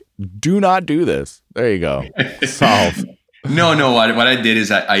 Mitigate risk. Do not do this. There you go. Solved. No, no. What I did is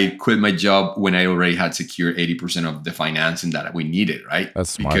I quit my job when I already had secured 80% of the financing that we needed, right?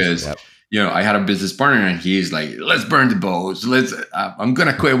 That's smart. Because Yep. I had a business partner and he's like, "Let's burn the boats. I'm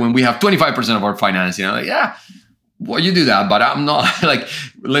gonna quit when we have 25% of our financing." I'm like, "Yeah, well, you do that, but I'm not like,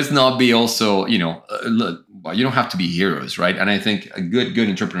 let's not be also, look, well, you don't have to be heroes, right?" And I think good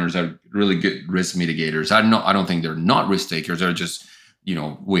entrepreneurs are really good risk mitigators. I don't think they're not risk takers. They're just,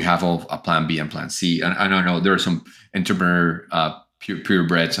 we have a plan B and plan C. And I don't know, there are some entrepreneur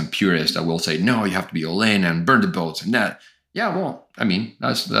purebreds and purists that will say, no, you have to be all in and burn the boats and that. Yeah, well, I mean,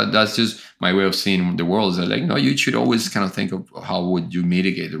 that's just my way of seeing the world. Is that, like, no, you should always kind of think of how would you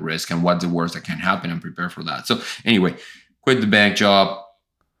mitigate the risk and what's the worst that can happen and prepare for that. So anyway, quit the bank job,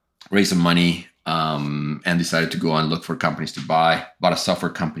 raise some money, and decided to go and look for companies to buy. Bought a software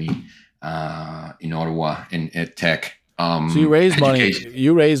company in Ottawa in tech. So you raised money. Education.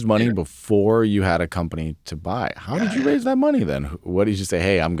 You raised money Yeah. before you had a company to buy. How did Yeah, you yeah. raise that money then? What did you say?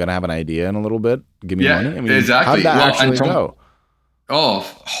 Hey, I'm gonna have an idea in a little bit. Give me money. Yeah, I mean, how did exactly. that Well, and actually go? oh,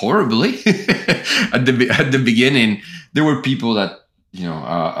 horribly. At the beginning, there were people that,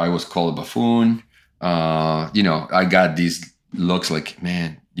 I was called a buffoon. I got these looks like,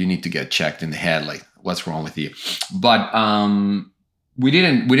 man, you need to get checked in the head. Like, what's wrong with you? But we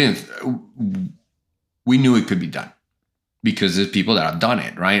knew it could be done because there's people that have done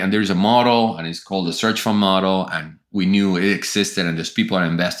it, right? And there's a model, and it's called the search fund model, and we knew it existed, and there's people that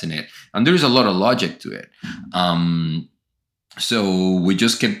invest in it, and there's a lot of logic to it. So we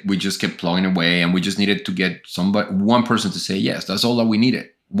just kept plugging away, and we just needed to get one person to say yes. That's all that we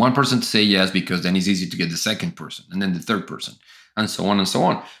needed. One person to say yes, because then it's easy to get the second person, and then the third person, and so on and so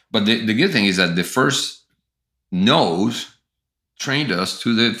on. But the good thing is that the first no's trained us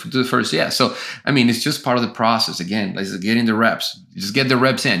to the first yes. So I mean, it's just part of the process. Again, like getting the reps. You just get the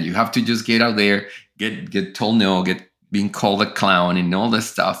reps in. You have to just get out there, get told no, get being called a clown, and all this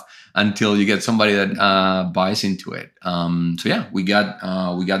stuff, until you get somebody that buys into it. So yeah, we got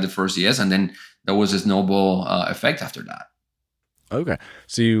the first yes, and then there was a snowball effect after that. Okay.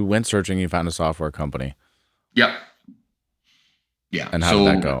 So you went searching. You found a software company, Yep. Yeah. and how did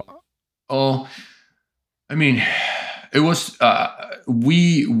that So, go? oh, I mean, it was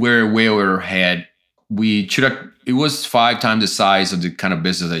we were way over our head. We should have. It was 5 times the size of the kind of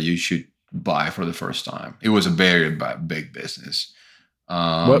business that you should buy for the first time. It was a very big business.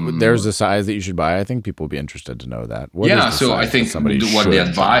 What there's Um, a size that you should buy. I think people would be interested to know that. What is yeah, the so I size that think somebody what the should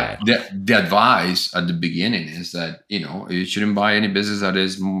advice buy? the advice at the beginning is that, you shouldn't buy any business that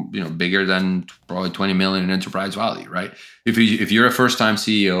is, bigger than probably 20 million in enterprise value, right? If you're a first time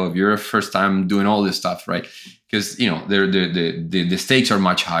CEO, if you're a first time doing all this stuff, right? Because the stakes are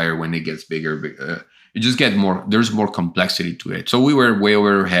much higher when it gets bigger. You just get more. There's more complexity to it. So we were way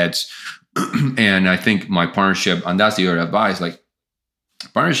over our heads, and I think my partnership, and that's the other advice. Like,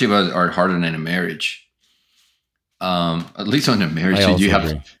 partnerships are harder than a marriage. At least on a marriage, I you also have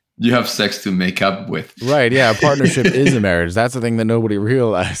agree. you have sex to make up with. Right. Yeah. A partnership is a marriage. That's the thing that nobody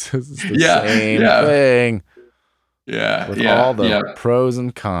realizes. It's the Yeah, same yeah, thing yeah, with all yeah, the yeah. pros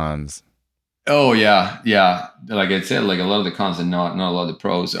and cons. Oh yeah, yeah. Like I said, like a lot of the cons and not a lot of the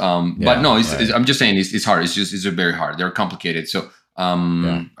pros. But Yeah. no, Right. I'm just saying it's hard. It's very hard. They're complicated. So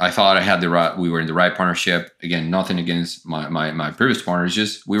Yeah. I thought I had the right. We were in the right partnership. Again, nothing against my previous partners.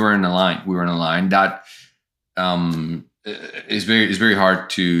 Just we were in a line. We were in a line that is very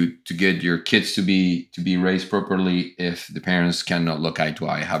hard to get your kids to be raised properly if the parents cannot look eye to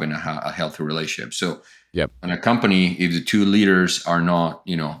eye, having a healthy relationship. So Yep. in a company, if the two leaders are not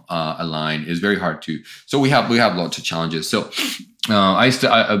aligned, it's very hard to. So we have lots of challenges. So I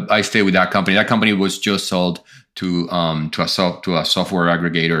stay with that company. That company was just sold to a software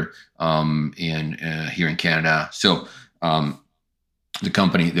aggregator in here in Canada. So the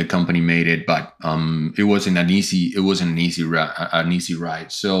company made it, but it wasn't an easy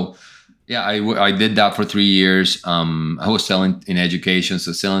ride. So yeah, I did that for 3 years. I was selling in education,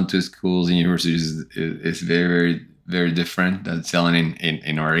 so selling to schools and universities is very, very, very different than selling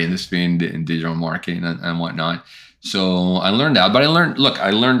in our industry, in digital marketing and whatnot. So I learned that, but I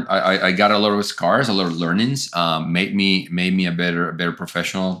got a lot of scars, a lot of learnings, made me a better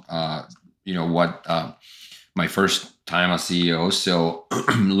professional. What my first time as CEO, so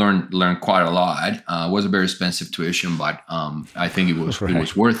learned quite a lot. It was a very expensive tuition, but I think it Right.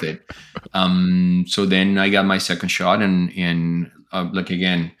 was worth it. So then I got my second shot, and like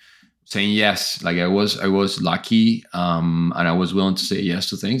again, saying yes. Like I was lucky, and I was willing to say yes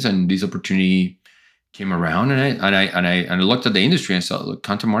to things, and this opportunity came around, and I looked at the industry and saw, look,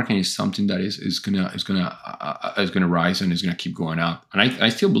 content marketing is something that is gonna rise and is gonna keep going up. And I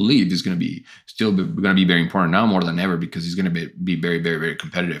still believe it's gonna be very important now more than ever, because it's gonna be very, very, very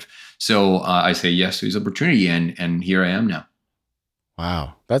competitive. So I say yes to this opportunity, and here I am now.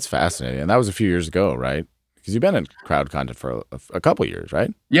 Wow, that's fascinating. And that was a few years ago, right? Because you've been in crowd content for a couple years,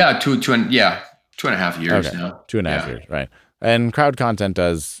 right? Yeah, yeah, 2.5 years Okay, now. 2.5 years, Yeah. right? And crowd content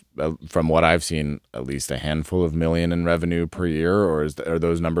does, from what I've seen, at least a handful of million in revenue per year, or are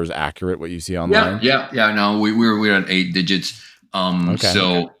those numbers accurate? What you see Yeah, online? yeah, yeah. No, we're at 8 digits. Okay,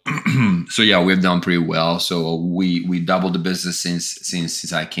 So so yeah, we've done pretty well. So we doubled the business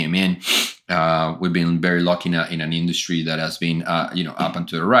since I came in. We've been very lucky in an industry that has been up and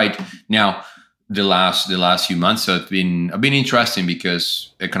to the right. Now the last few months have been interesting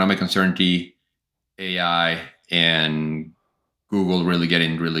because economic uncertainty, AI, and Google really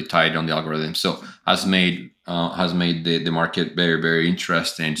getting really tight on the algorithm. So has made the market very, very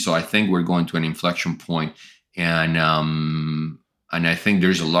interesting. So I think we're going to an inflection point, and I think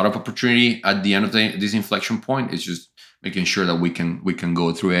there's a lot of opportunity at the end of this inflection point. It's just making sure that we can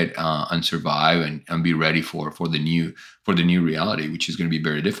go through it and survive, and be ready for the new reality, which is going to be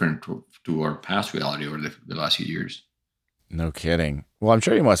very different to our past reality over the last few years. no kidding. Well, I'm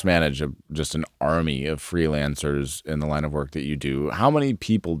sure you must manage just an army of freelancers in the line of work that you do. How many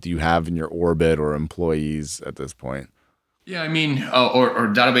people do you have in your orbit or employees at this point? Yeah, I mean, our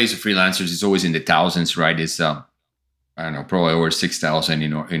database of freelancers is always in the thousands, right? It's I don't know, probably over 6,000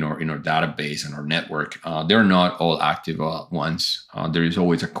 in our database and our network. They're not all active at once. There is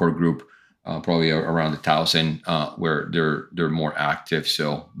always a core group, probably around 1,000, where they're more active.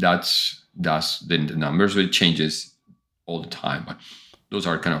 So that's the numbers. It changes all the time, but those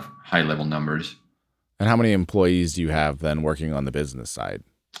are kind of high level numbers. And how many employees do you have then working on the business side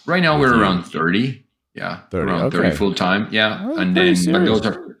Right now with we're you? around 30. Yeah, 30. around 30 Okay. full time. Yeah, Oh, and pretty then but serious. those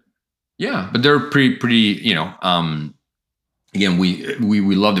are yeah, but they're pretty. Again,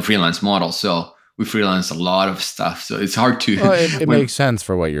 we love the freelance model, so we freelance a lot of stuff. So it's hard to Well, it when makes sense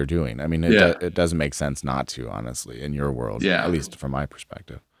for what you're doing. I mean, yeah, it doesn't make sense not to, honestly, in your world, at yeah, least from my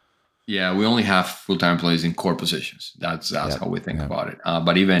perspective. yeah. We only have full time employees in core positions. That's Yep. how we think Yep. about it.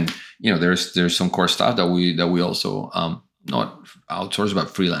 But even there's some core stuff that we also not outsource but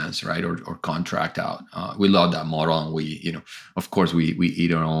freelance, right, or contract out. We love that model, and of course we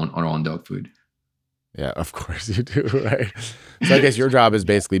eat our own dog food. Yeah, of course you do, right? So I guess your job is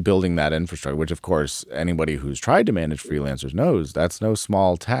basically building that infrastructure, which of course anybody who's tried to manage freelancers knows that's no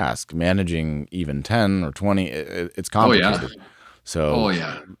small task. Managing even 10 or 20, it's Oh yeah, complicated. oh So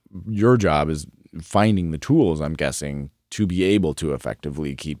yeah. your job is finding the tools, I'm guessing, to be able to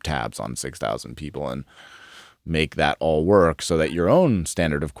effectively keep tabs on 6,000 people and make that all work so that your own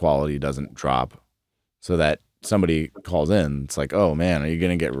standard of quality doesn't drop, so that somebody calls in, it's like, oh man, are you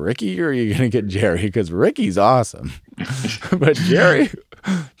going to get Ricky or are you going to get Jerry? Because Ricky's awesome. But Jerry's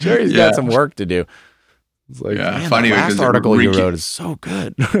got Yeah, some work to do. It's like, yeah. man, that Funny last because article you Ricky. wrote is so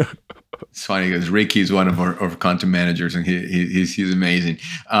good. It's funny because Ricky is one of our content managers, and he's amazing. See,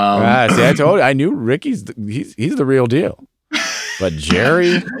 I told you, I knew he's the real deal. But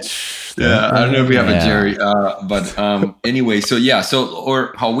Jerry, that Yeah, I don't know if we man, have a yeah, Jerry, but anyway, so yeah,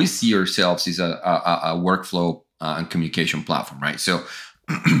 or how we see ourselves is a workflow and communication platform, right? So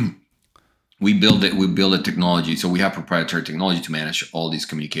we build a technology, so we have proprietary technology to manage all these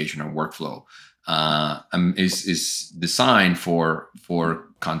communication and workflow. Is designed for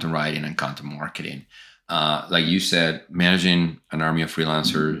content writing and content marketing. Like you said, managing an army of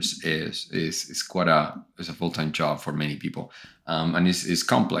freelancers is quite a full-time job for many people, and it's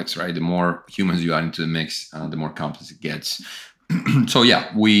complex, right? The more humans you add into the mix, the more complex it gets. So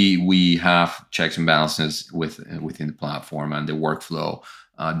yeah, we have checks and balances within the platform and the workflow,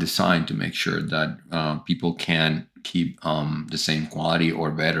 designed to make sure that people can keep the same quality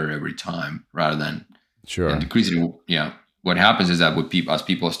or better every time, rather than sure. decreasing. Yeah, what happens is that as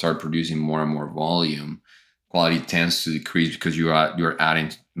people start producing more and more volume, quality tends to decrease because you're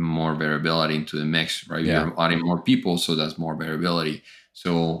adding more variability into the mix, right? Yeah, You're adding more people, so that's more variability.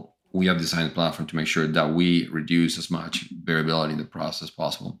 So we have designed the platform to make sure that we reduce as much variability in the process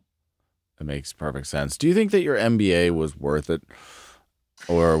possible. that makes perfect sense. Do you think that your MBA was worth it?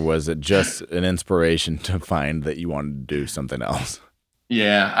 Or was it just an inspiration to find that you wanted to do something else?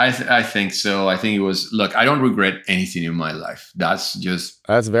 Yeah, I think so. I think it was. Look, I don't regret anything in my life. That's just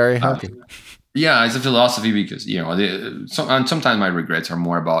That's very uh, healthy. yeah, it's a philosophy because and sometimes my regrets are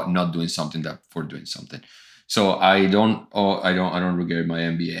more about not doing something than for doing something. So I don't regret my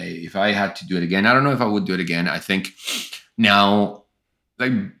MBA. If I had to do it again, I don't know if I would do it again. I think now,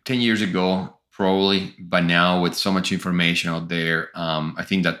 like 10 years ago, probably, but now with so much information out there, I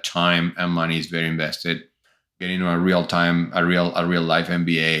think that time and money is very invested. Getting a real time, a real life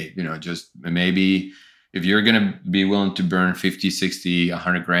MBA, just maybe if you're gonna be willing to burn 50, 60,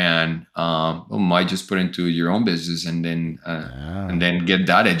 100 grand, well, might just put into your own business Yeah, and then get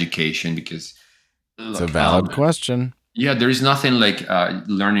that education because it's a look, valid question. yeah, there is nothing like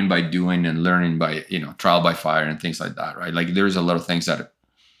learning by doing and learning by trial by fire and things like that, right? Like there's a lot of things that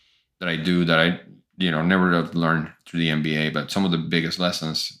I do that I never have learned through the MBA, but some of the biggest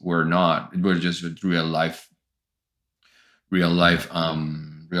lessons were not. It was just with Yeah. real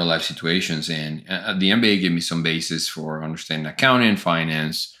life situations, and the MBA gave me some basis for understanding accounting,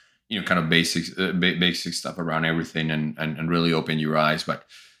 finance, kind of basics, basic stuff around everything, and really open your eyes. But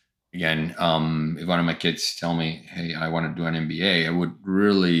again, if one of my kids tell me, "Hey, I want to do an MBA," I would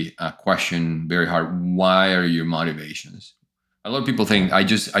really question very hard. Why are your motivations? A lot of people Yeah. think I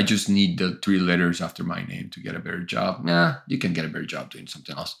just need the three letters after my name to get a better job. Yeah, you can get a better job doing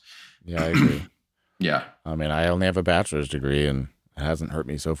something else. Yeah, I agree. Yeah, I mean, I only have a bachelor's degree and it hasn't hurt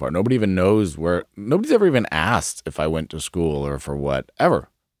me so far. Nobody even knows nobody's ever even asked if I went to school or for what, ever.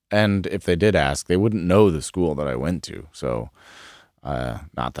 And if they did ask, they wouldn't know the school that I went to. So,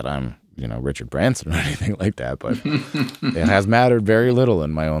 not that I'm, Richard Branson or anything like that, but it has mattered very little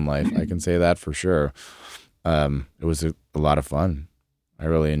in my own life. I can say that for sure. It was a lot of fun. I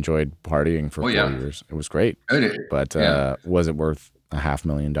really enjoyed partying for oh 4 years. It was great. But yeah. was it worth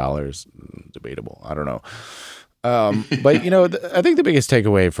 $500,000? Debatable. I don't know. But I think the biggest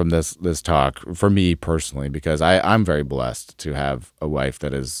takeaway from this talk for me personally, because I'm very blessed to have a wife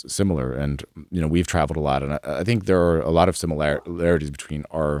that is similar, and we've traveled a lot, and I think there are a lot of similarities between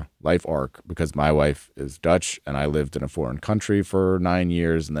our life arc because my wife is Dutch and I lived in a foreign country for 9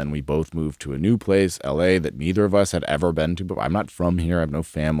 years, and then we both moved to a new place, LA, that neither of us had ever been to. But I'm not from here. I have no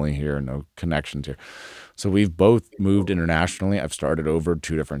family here, no connections here. So we've both moved internationally. I've started over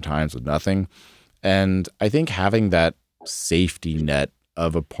 2 different times with nothing. And I think having that safety net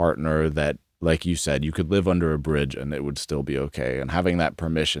of a partner that, like you said, you could live under a bridge and it would still be okay. And having that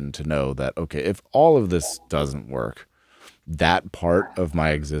permission to know that, okay, if all of this doesn't work, that part of my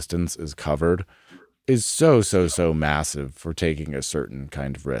existence is covered is so, so, so massive for taking a certain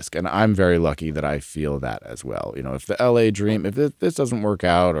kind of risk. And I'm very lucky that I feel that as well. If the LA dream, if this doesn't work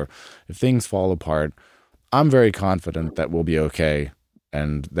out or if things fall apart, I'm very confident that we'll be okay.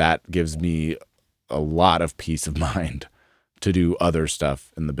 And that gives me a lot of peace of mind to do other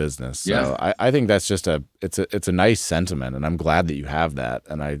stuff in the business. Yeah, So I think that's just it's a nice sentiment, and I'm glad that you have that.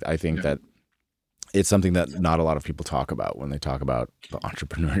 And I think yeah, that it's something that not a lot of people talk about when they talk about the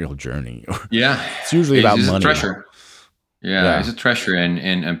entrepreneurial journey. yeah. It's usually It's, about it's a money. treasure. Yeah, Yeah. it's a treasure,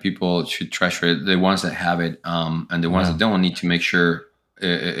 and people should treasure it. The ones that have it, and the ones Yeah. that don't need to make sure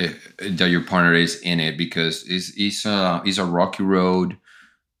that your partner is in it because it's a rocky road.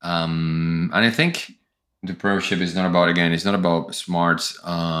 And I think entrepreneurship is not about again. It's not about smarts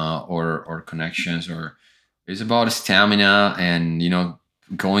or connections or it's about stamina and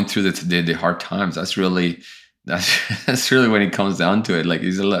going through the hard times. That's that's really when it comes down to it. Like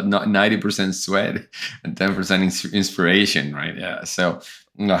it's a lot, not 90% sweat and 10% inspiration, right? Yeah. So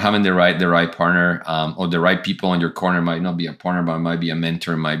having the right partner or the right people in your corner might not be a partner, but it might be a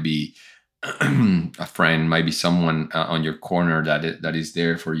mentor, might be a friend, might be someone on your corner that is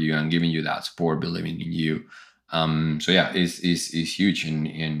there for you and giving you that support, believing in you. So yeah, is huge,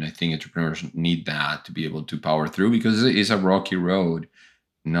 and I think entrepreneurs need that to be able to power through because it's a rocky road,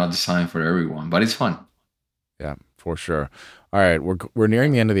 not designed for everyone, but it's fun. Yeah, for sure. All right, we're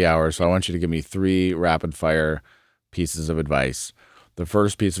nearing the end of the hour, so I want you to give me 3 rapid fire pieces of advice. The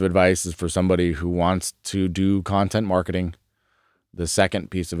first piece of advice is for somebody who wants to do content marketing. The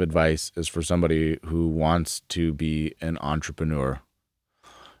second piece of advice is for somebody who wants to be an entrepreneur.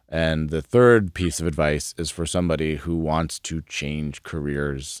 And the third piece of advice is for somebody who wants to change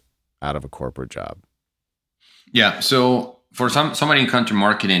careers out of a corporate job. Yeah. So for somebody in content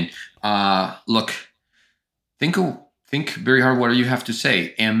marketing, look, think very hard what you have to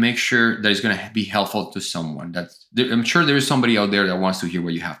say and make sure that it's going to be helpful to someone. I'm sure there is somebody out there that wants to hear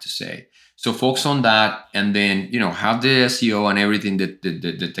what you have to say. So focus on that, and then have the SEO and everything. That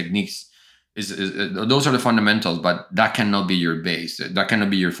the techniques is those are the fundamentals, but that cannot be your base. That cannot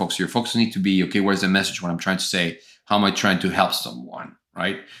be your focus. Your focus needs to be okay. Where's the message? What I'm trying to say? How am I trying to help someone?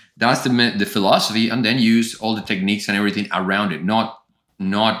 right? That's the philosophy, and then use all the techniques and everything around it. Not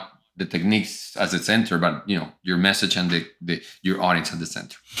the techniques as the center, but your message and the your audience at the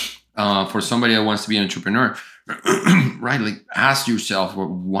center. For somebody that wants to be an entrepreneur, right? Like ask yourself, well,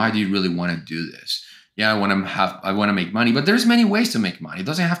 why do you really want to do this? Yeah, I want to make money, but there's many ways to make money. It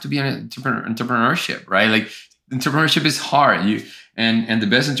doesn't have to be an entrepreneurship, right? Like entrepreneurship is hard. And the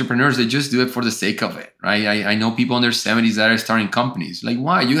best entrepreneurs, they just do it for the sake of it, right? I know people in their 70s that are starting companies. Like,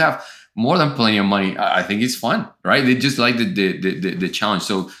 why? You have more than plenty of money. I think it's fun, right? They just like the challenge.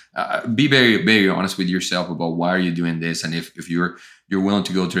 So be very, very honest with yourself about why are you doing this, and if you're willing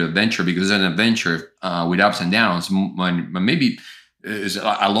to go through the adventure, because it's an adventure with ups and downs. Maybe is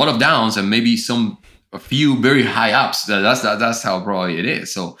a lot of downs and maybe a few very high ups. That's how probably it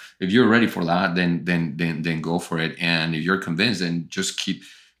is. So if you're ready for that, then go for it. And if you're convinced, then just keep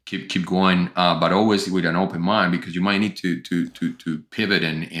going, but always with an open mind, because you might need to pivot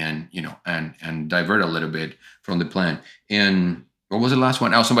and divert a little bit from the plan. And what was the last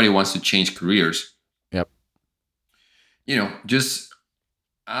one? Oh, somebody wants to change careers. Yep. Just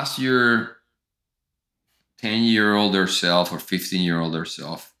ask your 10-year-old self or 15-year-old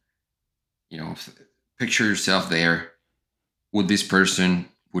self, picture yourself there. Would this person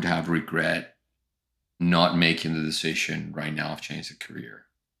would have regret not making the decision right now of changing the career?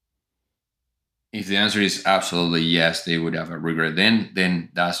 If the answer is absolutely yes, they would have a regret. Then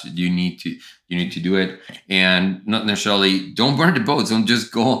that's you need to do it, and not necessarily don't burn the boats. Don't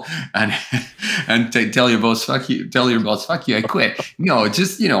just go and tell your boss fuck you. Tell your boss fuck you. I quit. No,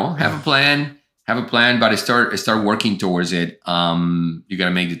 just have a plan. Have a plan, but start working towards it. You got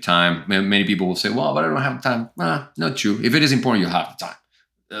to make the time. Many people will say, "Well, but I don't have time." Not true. If it is important, you'll have the time.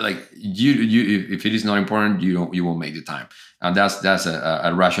 Like if it is not important, you won't make the time. And that's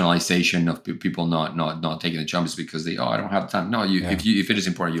a rationalization of people not taking the jump, is because I don't have time. No, if it is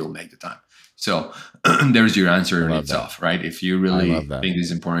important, you'll make the time. So there's your answer in itself, that. Right? If you really think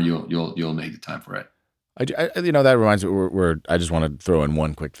it's important, you'll make the time for it. That reminds me. I just want to throw in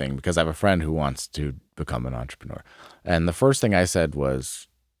one quick thing, because I have a friend who wants to become an entrepreneur, and the first thing I said was,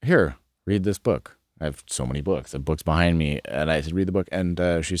 "Here, read this book." I have so many books. The book's behind me, and I said, "Read the book." And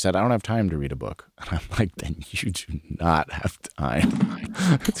she said, "I don't have time to read a book." And I'm like, "Then you do not have time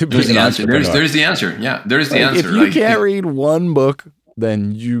to be an entrepreneur." There's the answer. Yeah, there's the answer. If you can't read one book,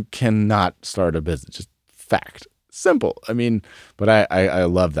 then you cannot start a business. Just fact. Simple. I mean, but I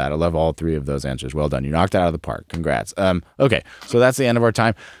love that. I love all three of those answers. Well done. You knocked it out of the park. Congrats. Okay, so that's the end of our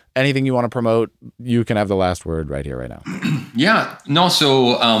time. Anything you want to promote, you can have the last word right here, right now. Yeah. No,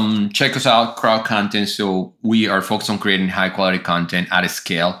 so check us out, Crowd Content. So we are focused on creating high quality content at a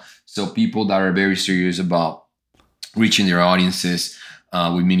scale. So people that are very serious about reaching their audiences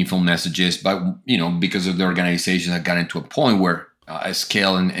with meaningful messages, but because of the organization that got into a point where a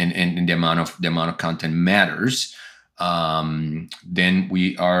scale and the amount of content matters, then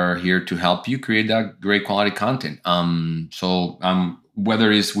we are here to help you create that great quality content.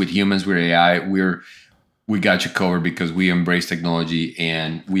 Whether it's with humans, with AI, we got you covered, because we embrace technology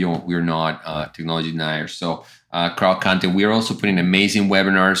and we're not technology deniers. So Crowd Content, we are also putting amazing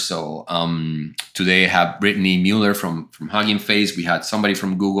webinars. So today I have Brittany Mueller from Hugging Face. We had somebody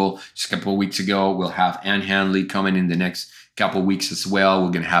from Google just a couple of weeks ago. We'll have Ann Handley coming in the next couple of weeks as well.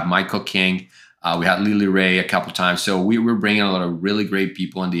 We're going to have Michael King. We had Lily Ray a couple of times. So we're bringing a lot of really great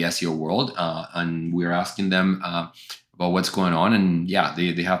people in the SEO world, and we're asking them about what's going on. And yeah,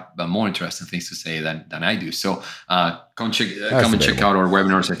 they have more interesting things to say than I do. So come and check out our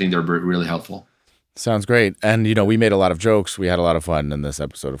webinars. I think they're really helpful. Sounds great. And, we made a lot of jokes. We had a lot of fun in this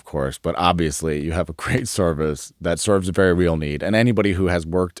episode, of course. But obviously, you have a great service that serves a very real need. And anybody who has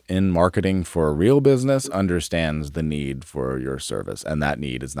worked in marketing for a real business understands the need for your service. And that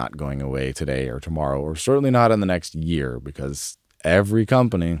need is not going away today or tomorrow, or certainly not in the next year, because every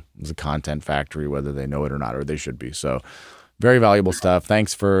company is a content factory, whether they know it or not, or they should be. So very valuable stuff.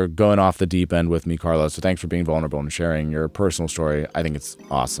 Thanks for going off the deep end with me, Carlos. So thanks for being vulnerable and sharing your personal story. I think it's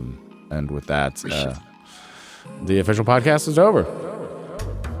awesome. And with that, the official podcast is over.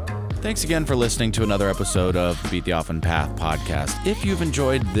 Thanks again for listening to another episode of the Beat the Often Path podcast. If you've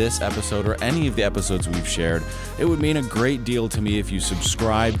enjoyed this episode or any of the episodes we've shared, it would mean a great deal to me if you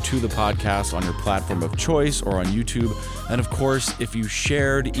subscribe to the podcast on your platform of choice or on YouTube. And of course, if you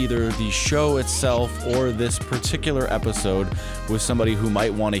shared either the show itself or this particular episode with somebody who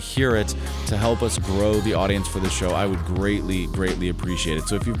might want to hear it to help us grow the audience for the show, I would greatly, greatly appreciate it.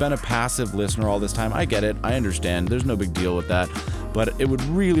 So if you've been a passive listener all this time, I get it. I understand. There's no big deal with that. But it would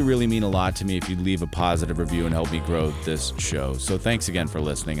really, really mean a lot to me if you'd leave a positive review and help me grow this show. So thanks again for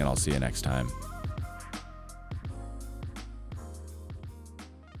listening, and I'll see you next time.